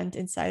encouragement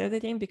inside of the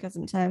team, because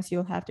sometimes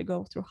you'll have to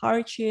go through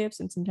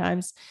hardships, and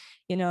sometimes,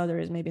 there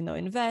is maybe no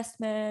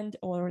investment,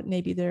 or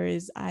maybe there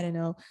is, I don't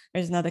know,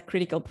 there's another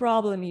critical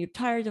problem, you're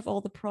tired of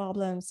all the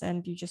problems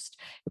and you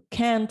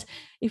can't.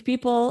 If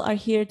people are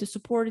here to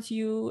support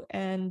you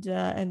and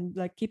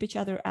like keep each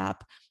other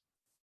up,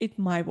 it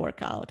might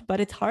work out, but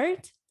it's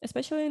hard,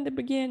 especially in the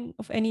beginning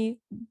of any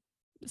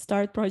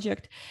start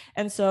project.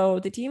 And so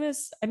the team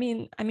is,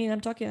 I'm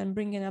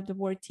bringing up the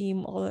word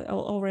team all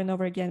over and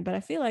over again, but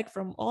I feel like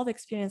from all the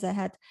experience I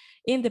had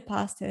in the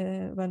past,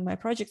 when my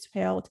projects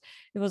failed,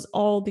 it was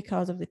all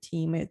because of the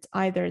team. It's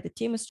either the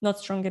team is not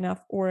strong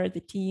enough, or the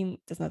team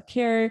does not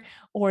care,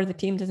 or the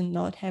team does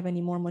not have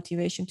any more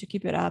motivation to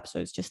keep it up, so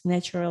it's just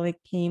naturally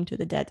came to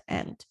the dead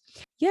end.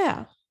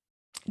 Yeah.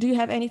 Do you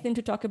have anything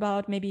to talk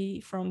about,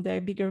 maybe from the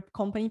bigger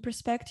company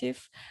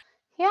perspective?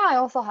 Yeah, I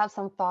also have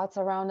some thoughts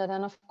around it.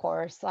 And of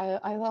course,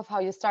 I love how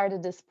you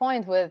started this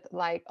point with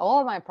like all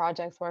of my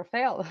projects were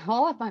failed.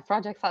 All of my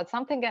projects had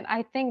something. And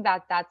I think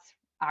that that's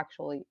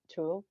actually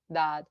true,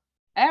 that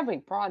every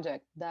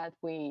project that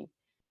we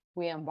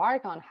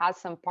embark on has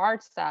some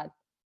parts that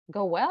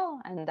go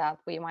well and that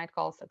we might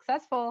call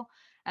successful,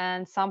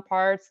 and some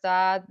parts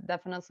that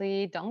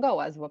definitely don't go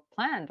as we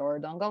planned or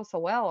don't go so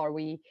well, or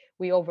we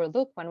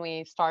overlook when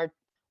we start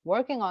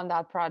working on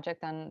that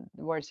project and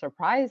we're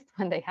surprised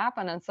when they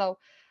happen. And so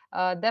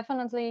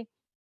definitely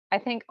I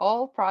think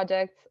all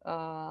projects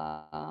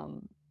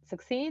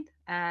succeed,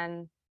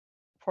 and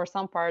for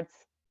some parts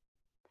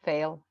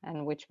fail,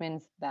 and which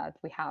means that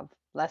we have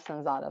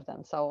lessons out of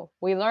them. So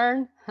we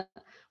learn,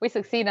 we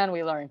succeed and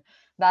we learn.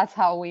 That's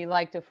how we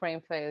like to frame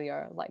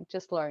failure, like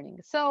just learning.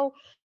 So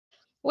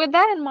with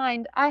that in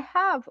mind, I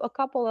have a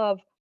couple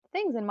of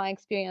things in my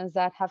experience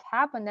that have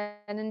happened.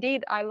 And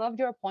indeed, I loved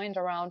your point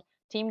around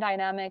team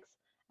dynamics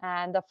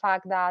and the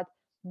fact that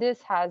this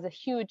has a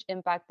huge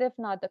impact, if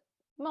not the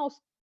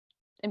most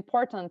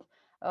important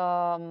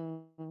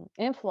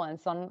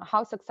influence on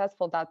how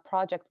successful that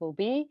project will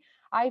be.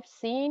 I've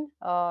seen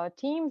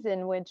teams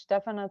in which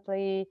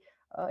definitely,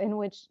 in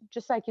which,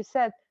 just like you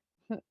said,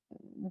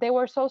 they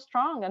were so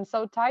strong and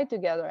so tied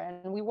together,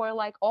 and we were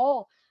like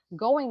all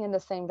going in the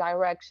same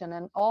direction,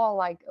 and all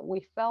like we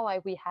felt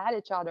like we had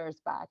each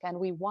other's back, and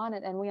we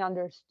wanted and we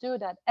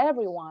understood that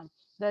everyone,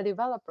 the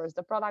developers,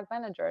 the product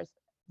managers,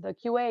 the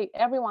QA,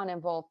 everyone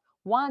involved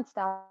wants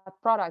that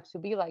product to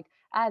be like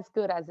as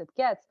good as it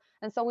gets.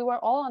 And so we were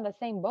all on the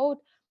same boat.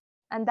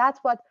 And that's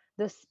what,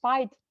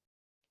 despite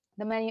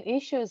the many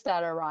issues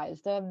that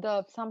arise,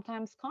 the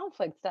sometimes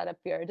conflicts that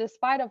appear,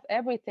 despite of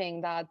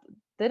everything that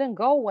didn't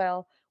go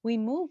well, we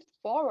moved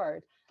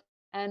forward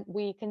and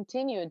we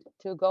continued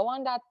to go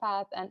on that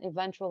path, and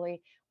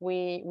eventually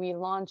we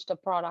launched a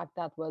product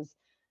that was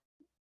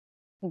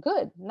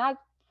good, not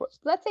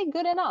let's say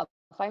good enough.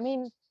 I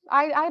mean,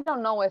 I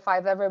don't know if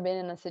I've ever been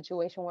in a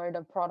situation where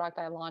the product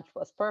I launched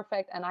was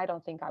perfect, and I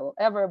don't think I will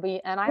ever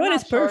be, and I'm What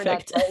not is sure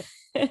that perfect?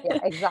 yeah,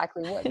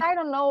 exactly. I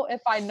don't know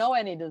if I know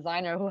any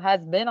designer who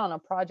has been on a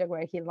project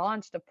where he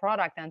launched a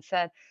product and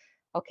said,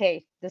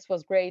 okay, this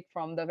was great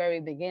from the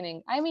very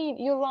beginning. I mean,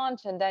 you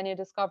launch and then you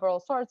discover all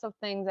sorts of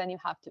things, and you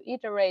have to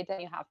iterate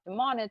and you have to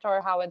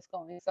monitor how it's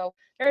going. So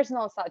there's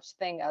no such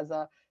thing as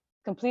a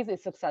completely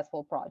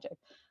successful project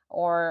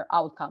or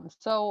outcome.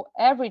 So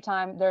every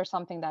time there's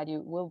something that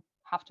you will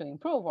have to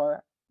improve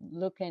or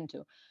look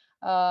into.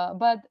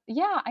 But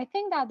yeah, I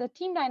think that the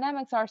team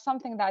dynamics are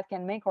something that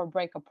can make or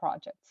break a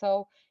project.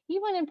 So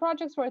even in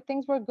projects where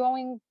things were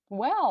going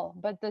well,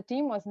 but the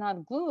team was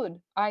not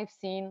glued, I've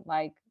seen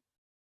like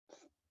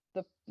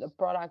the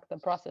product, the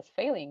process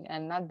failing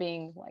and not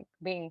being like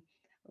being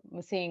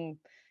seeing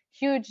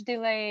huge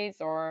delays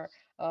or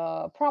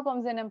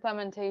problems in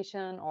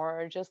implementation,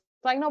 or just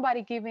like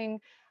nobody giving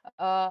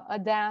a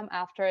damn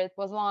after it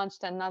was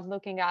launched and not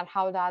looking at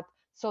how that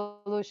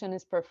solution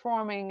is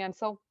performing. And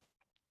so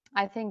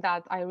I think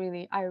that I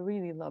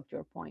really loved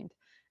your point.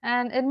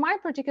 And in my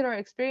particular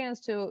experience,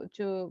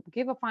 to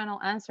give a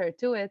final answer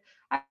to it,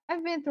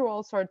 I've been through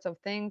all sorts of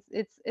things.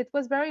 It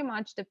was very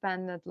much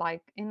dependent.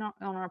 Like on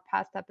our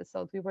past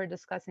episode, we were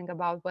discussing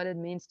about what it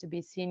means to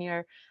be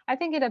senior. I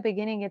think in the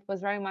beginning it was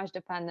very much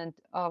dependent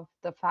of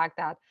the fact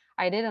that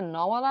I didn't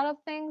know a lot of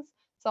things.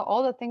 So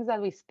all the things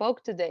that we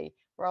spoke today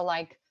were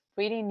like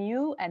pretty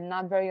new and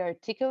not very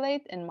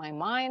articulate in my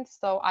mind.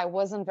 So I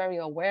wasn't very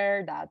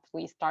aware that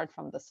we start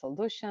from the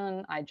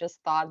solution. I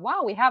just thought,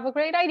 wow, we have a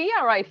great idea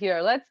right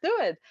here. Let's do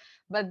it.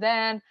 But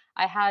then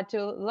I had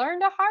to learn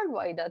the hard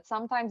way that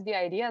sometimes the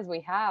ideas we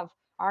have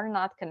are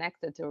not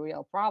connected to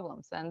real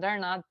problems, and they're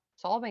not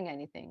solving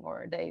anything,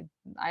 or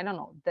I don't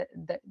know,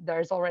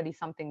 there's already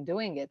something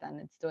doing it and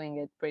it's doing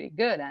it pretty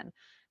good. And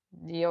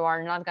you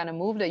are not going to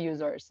move the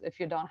users if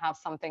you don't have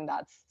something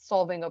that's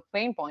solving a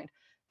pain point.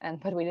 And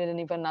but we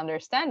didn't even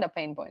understand the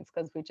pain points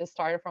because we just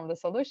started from the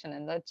solution,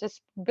 and let's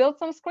just build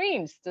some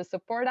screens to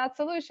support that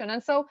solution.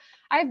 And so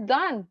I've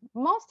done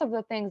most of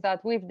the things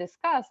that we've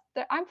discussed.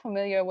 I'm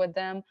familiar with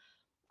them.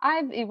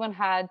 I've even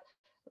had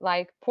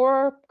like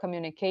poor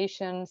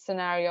communication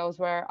scenarios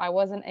where I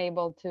wasn't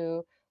able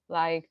to,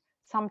 like,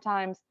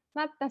 sometimes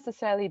not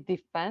necessarily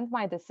defend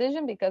my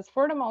decision, because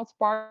for the most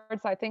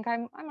parts I think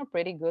I'm a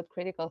pretty good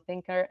critical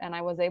thinker, and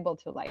I was able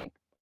to like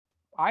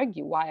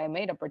argue why I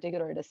made a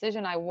particular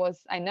decision.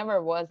 I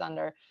never was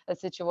under a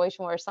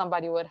situation where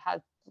somebody would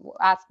have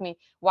asked me,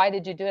 why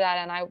did you do that?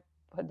 And I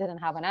didn't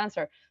have an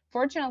answer.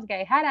 Fortunately,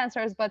 I had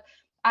answers, but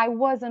I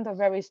wasn't a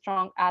very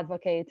strong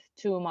advocate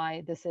to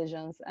my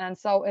decisions. And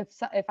so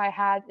if I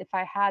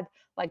had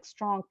like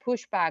strong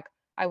pushback,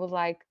 I would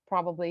like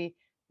probably,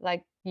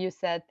 like you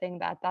said,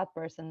 think that that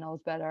person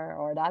knows better,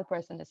 or that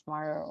person is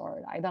smarter,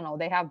 or I don't know,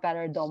 they have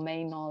better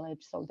domain knowledge,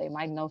 so they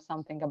might know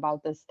something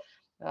about this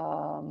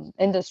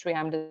industry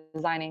I'm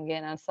designing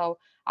in. And so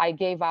I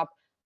gave up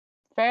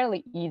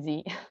fairly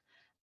easy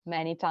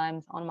many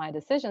times on my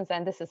decisions.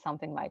 And this is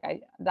something like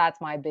that's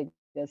my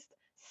biggest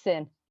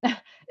sin,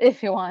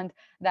 if you want,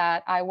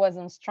 that I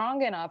wasn't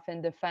strong enough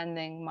in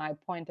defending my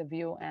point of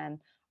view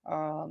and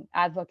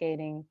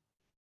advocating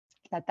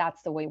that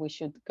that's the way we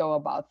should go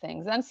about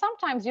things. And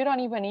sometimes you don't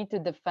even need to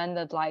defend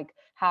it like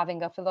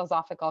having a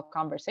philosophical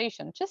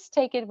conversation. Just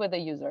take it with the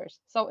users.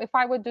 So if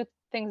I would do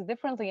things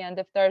differently, and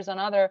if there's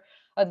another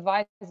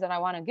advice that I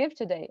want to give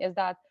today, is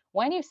that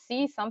when you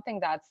see something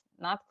that's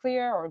not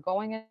clear or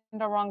going in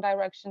the wrong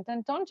direction,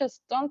 then don't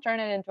turn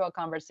it into a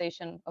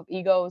conversation of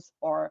egos.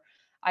 Or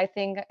I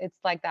think it's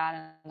like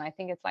that. And I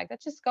think it's like,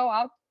 let's just go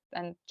out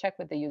and check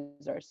with the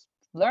users,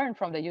 learn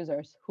from the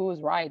users who's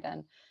right.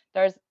 And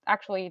there's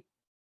actually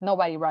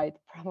nobody right.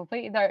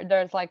 Probably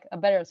there's like a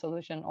better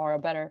solution or a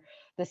better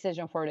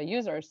decision for the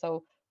user.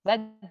 So let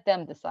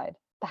them decide.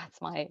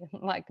 That's my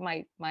like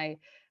my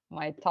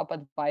top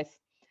advice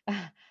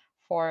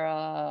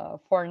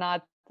for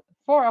not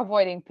for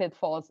avoiding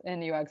pitfalls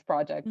in UX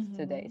projects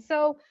today. Mhm.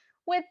 So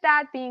with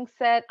that being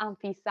said,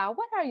 Anfisa,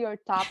 what are your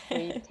top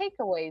three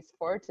takeaways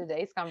for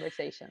today's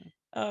conversation?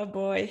 Oh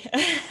boy,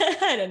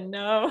 I don't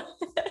know.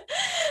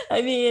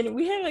 I mean,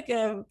 we have like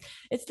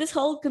it's this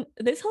whole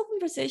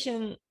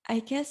conversation. I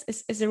guess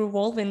is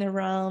revolving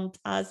around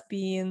us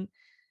being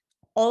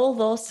all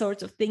those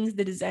sorts of things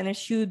the designer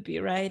should be,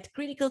 right?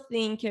 Critical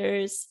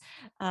thinkers,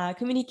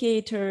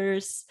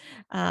 communicators,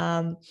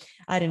 I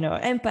don't know,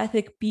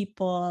 empathic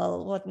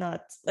people,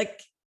 whatnot. Like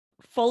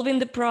following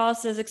the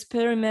process,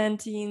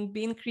 experimenting,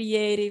 being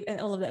creative, and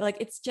all of that. Like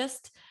it's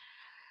just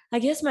I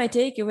guess my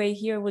takeaway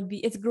here would be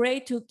it's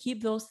great to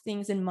keep those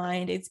things in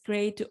mind. It's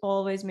great to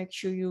always make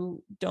sure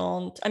you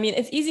don't. I mean,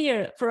 it's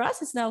easier for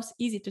us, it's now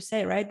easy to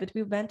say, right? But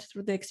we went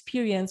through the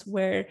experience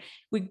where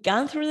we've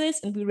gone through this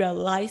and we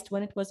realized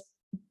when it was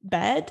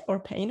bad or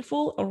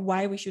painful or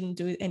why we shouldn't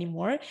do it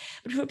anymore.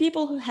 But for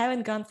people who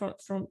haven't gone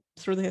from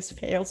through this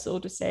fail, so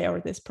to say, or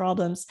these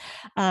problems,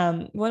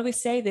 when we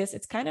say this,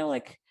 it's kind of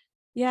like,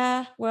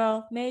 yeah,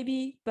 well,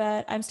 maybe,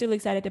 but I'm still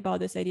excited about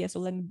this idea, so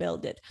let me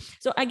build it.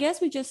 So I guess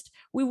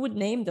we would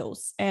name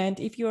those. And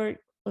if you're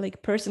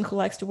like person who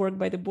likes to work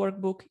by the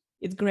workbook,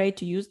 it's great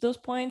to use those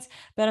points,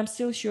 but I'm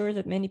still sure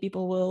that many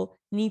people will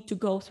need to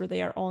go through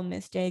their own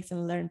mistakes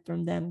and learn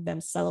from them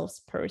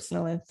themselves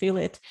personally and feel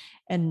it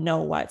and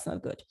know why it's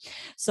not good.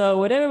 So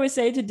whatever we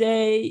say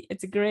today,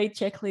 it's a great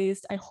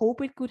checklist. I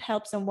hope it could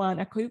help someone.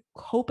 I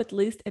hope at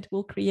least it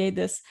will create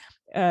this,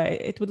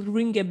 it would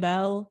ring a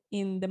bell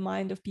in the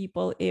mind of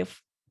people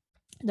if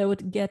they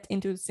would get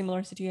into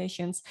similar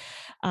situations.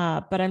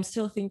 But I'm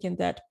still thinking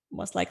that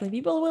most likely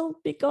people will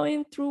be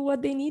going through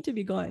what they need to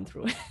be going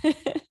through.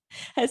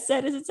 As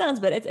sad as it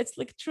sounds, but it's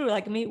like true.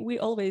 Like me, we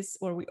always,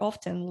 or we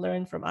often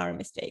learn from our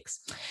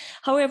mistakes.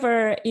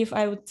 However, if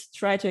I would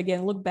try to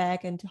again look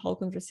back into whole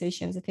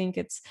conversations, I think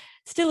it's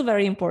still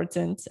very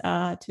important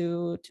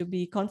to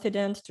be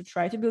confident, to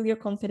try to build your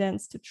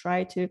confidence, to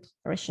try to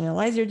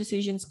rationalize your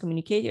decisions,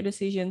 communicate your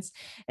decisions,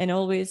 and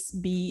always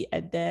be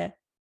at the,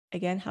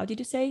 again, how did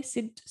you say,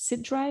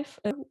 sit drive,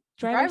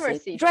 Driver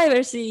seat.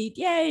 driver seat,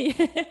 yay.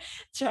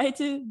 Try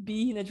to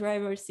be in a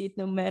driver's seat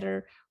no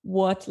matter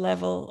what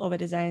level of a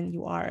design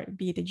you are,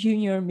 be it a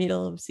junior,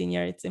 middle, or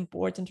senior. It's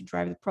important to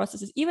drive the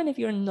processes even if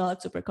you're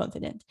not super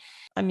confident.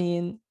 I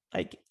mean,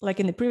 like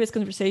in the previous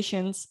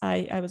conversations,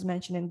 I was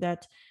mentioning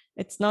that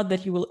it's not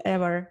that you will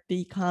ever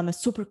become a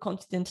super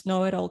confident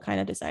know-it-all kind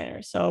of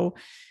designer. So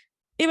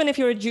even if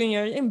you're a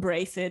junior,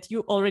 embrace it.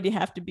 You already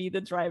have to be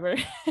the driver.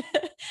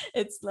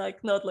 It's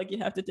like not like you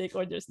have to take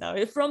orders now.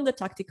 From the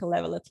tactical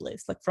level, at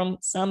least, like from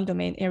some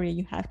domain area,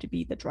 you have to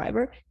be the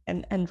driver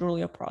and rule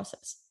your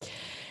process.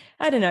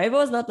 I don't know. It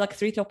was not like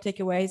 3 top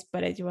takeaways,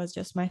 but it was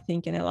just my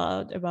thinking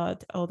aloud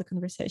about all the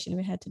conversation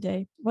we had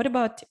today. What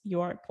about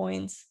your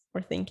points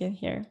or thinking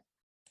here?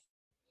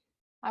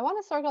 I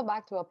want to circle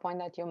back to a point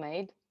that you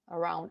made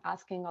around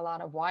asking a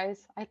lot of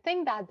whys. I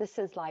think that this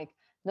is like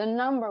the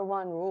number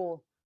one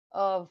rule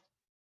of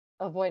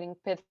avoiding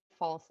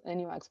pitfalls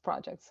in UX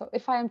projects. So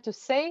if I am to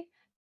say,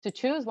 to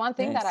choose one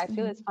thing that Nice. I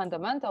feel is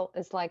fundamental,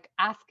 is like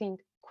asking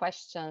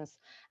questions.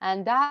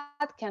 And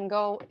that can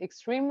go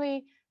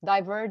extremely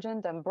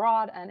divergent and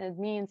broad. And it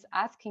means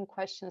asking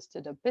questions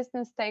to the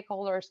business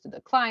stakeholders, to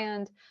the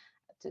client,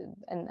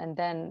 and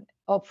then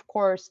of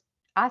course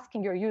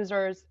asking your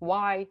users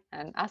why,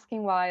 and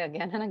asking why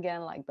again and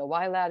again, like the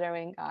why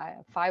laddering,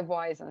 5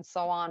 whys and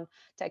so on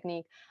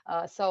technique.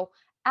 So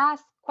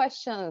ask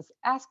questions.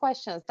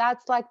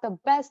 That's like the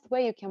best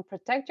way you can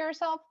protect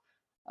yourself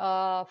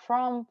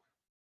from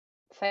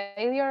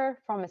failure,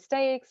 from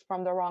mistakes,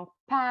 from the wrong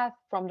path,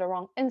 from the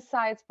wrong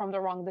insights, from the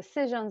wrong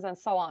decisions, and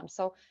so on.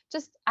 So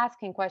just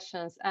asking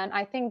questions. And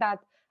I think that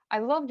I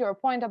loved your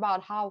point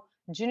about how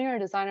junior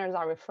designers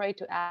are afraid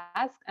to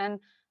ask. And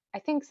I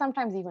think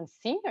sometimes even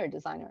senior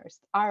designers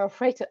are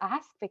afraid to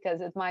ask because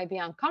it might be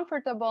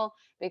uncomfortable,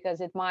 because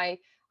it might,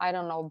 I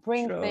don't know,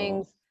 bring True.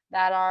 things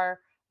that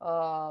are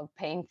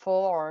painful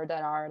or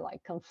that are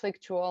like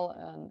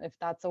conflictual, if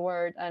that's a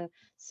word. And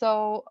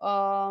so,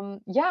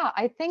 yeah,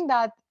 I think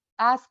that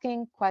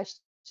asking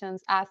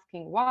questions,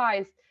 asking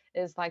whys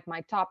is like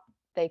my top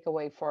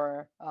takeaway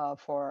for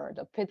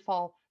the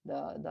pitfall,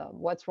 the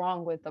what's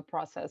wrong with the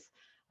process,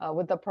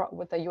 with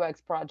the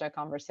UX project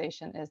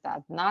conversation, is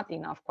that not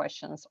enough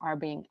questions are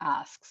being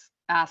asked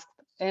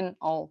in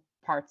all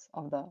parts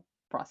of the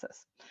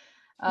process.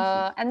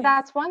 And Yes.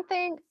 that's one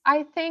thing.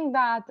 I think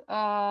that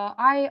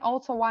I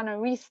also want to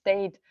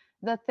restate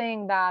the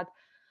thing that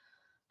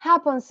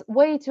happens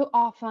way too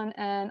often,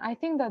 and I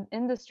think that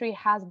industry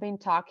has been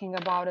talking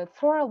about it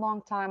for a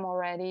long time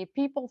already.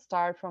 People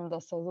start from the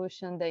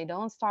solution, they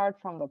don't start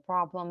from the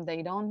problem,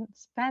 they don't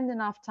spend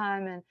enough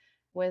time and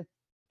with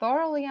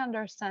thoroughly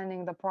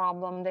understanding the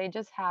problem. They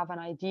just have an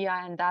idea,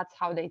 and that's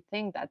how they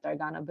think that they're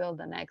going to build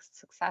the next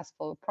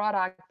successful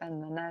product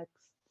and the next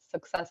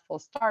successful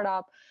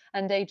startup,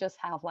 and they just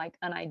have like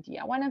an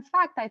idea, when in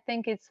fact I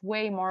think it's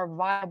way more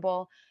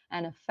viable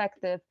and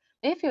effective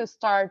if you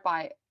start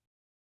by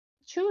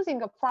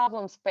choosing a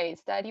problem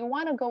space that you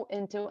want to go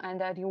into and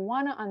that you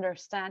want to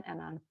understand and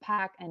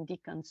unpack and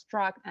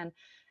deconstruct and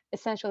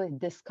essentially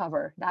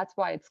discover. That's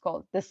why it's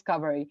called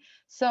discovery.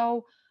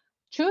 So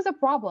choose a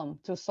problem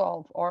to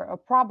solve, or a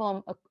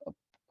problem, a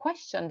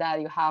question that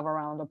you have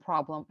around a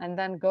problem, and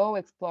then go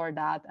explore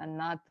that, and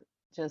not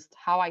just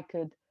how I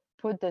could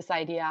put this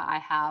idea I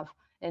have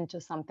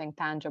into something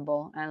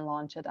tangible and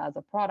launch it as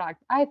a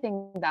product. I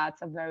think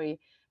that's a very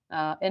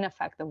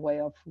ineffective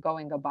way of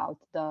going about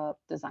the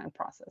design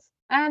process.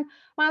 And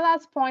my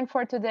last point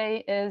for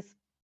today is,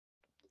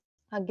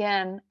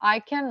 again, I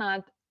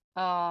cannot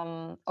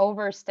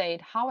overstate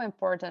how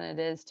important it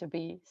is to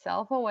be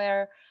self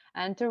aware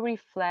and to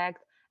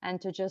reflect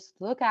and to just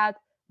look at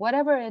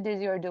whatever it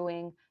is you're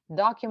doing,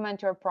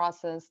 document your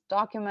process,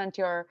 document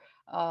your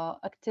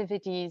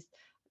activities,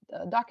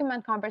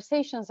 document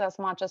conversations as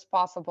much as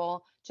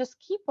possible. Just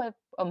keep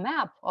a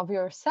map of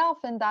yourself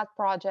in that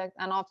project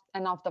and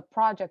of the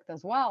project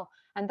as well,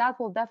 and that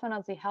will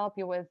definitely help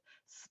you with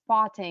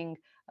spotting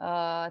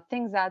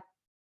things that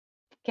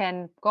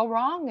can go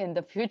wrong in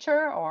the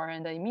future or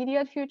in the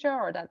immediate future,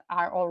 or that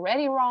are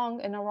already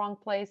wrong in a wrong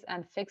place,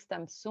 and fix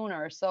them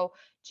sooner. So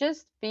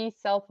just be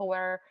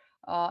self-aware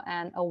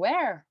and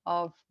aware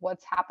of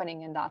what's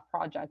happening in that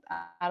project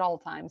at all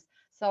times.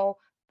 So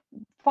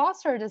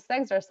foster this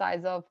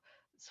exercise of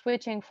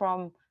switching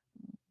from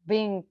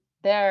being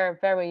there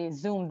very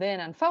zoomed in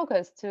and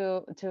focused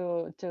to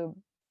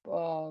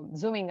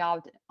zooming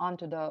out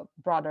onto the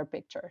broader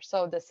picture.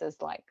 So this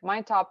is like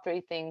my top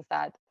 3 things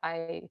that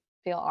I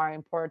feel are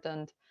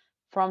important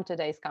from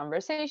today's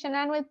conversation.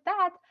 And with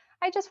that,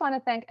 I just want to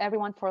thank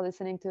everyone for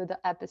listening to the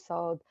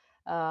episode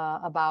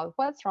about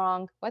what's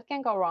wrong, what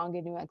can go wrong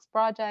in UX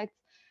projects.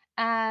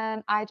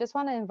 And I just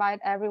want to invite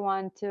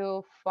everyone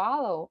to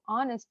follow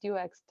Honest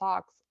UX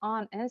Talks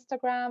on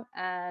Instagram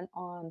and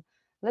on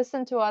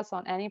listen to us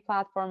on any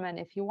platform. And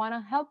if you want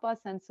to help us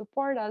and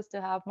support us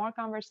to have more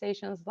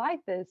conversations like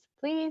this,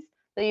 please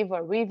leave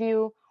a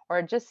review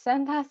or just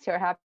send us your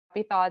happy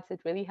thoughts.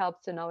 It really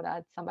helps to know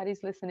that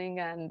somebody's listening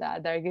and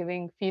that they're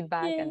giving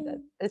feedback and that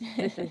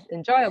this is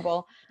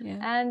enjoyable. Yeah.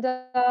 And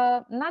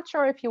not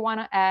sure if you want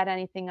to add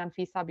anything,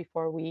 Anfisa,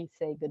 before we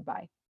say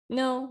goodbye.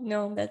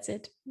 No, that's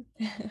it.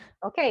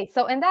 Okay,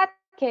 so in that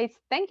case,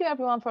 thank you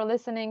everyone for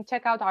listening.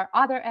 Check out our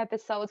other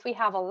episodes. We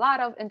have a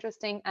lot of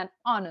interesting and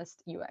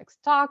honest UX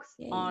talks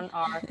Yay. on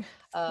our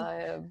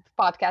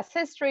podcast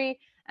history.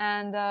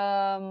 And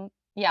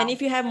yeah. And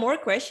if you have more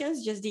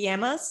questions, just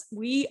DM us.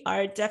 We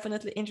are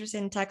definitely interested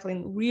in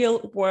tackling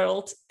real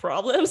world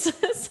problems.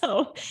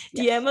 So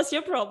DM us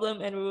your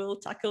problem and we will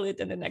tackle it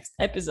in the next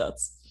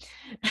episodes.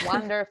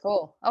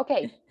 Wonderful.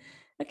 Okay.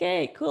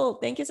 Okay, cool.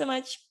 Thank you so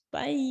much.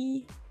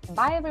 Bye.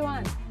 Bye,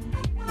 everyone.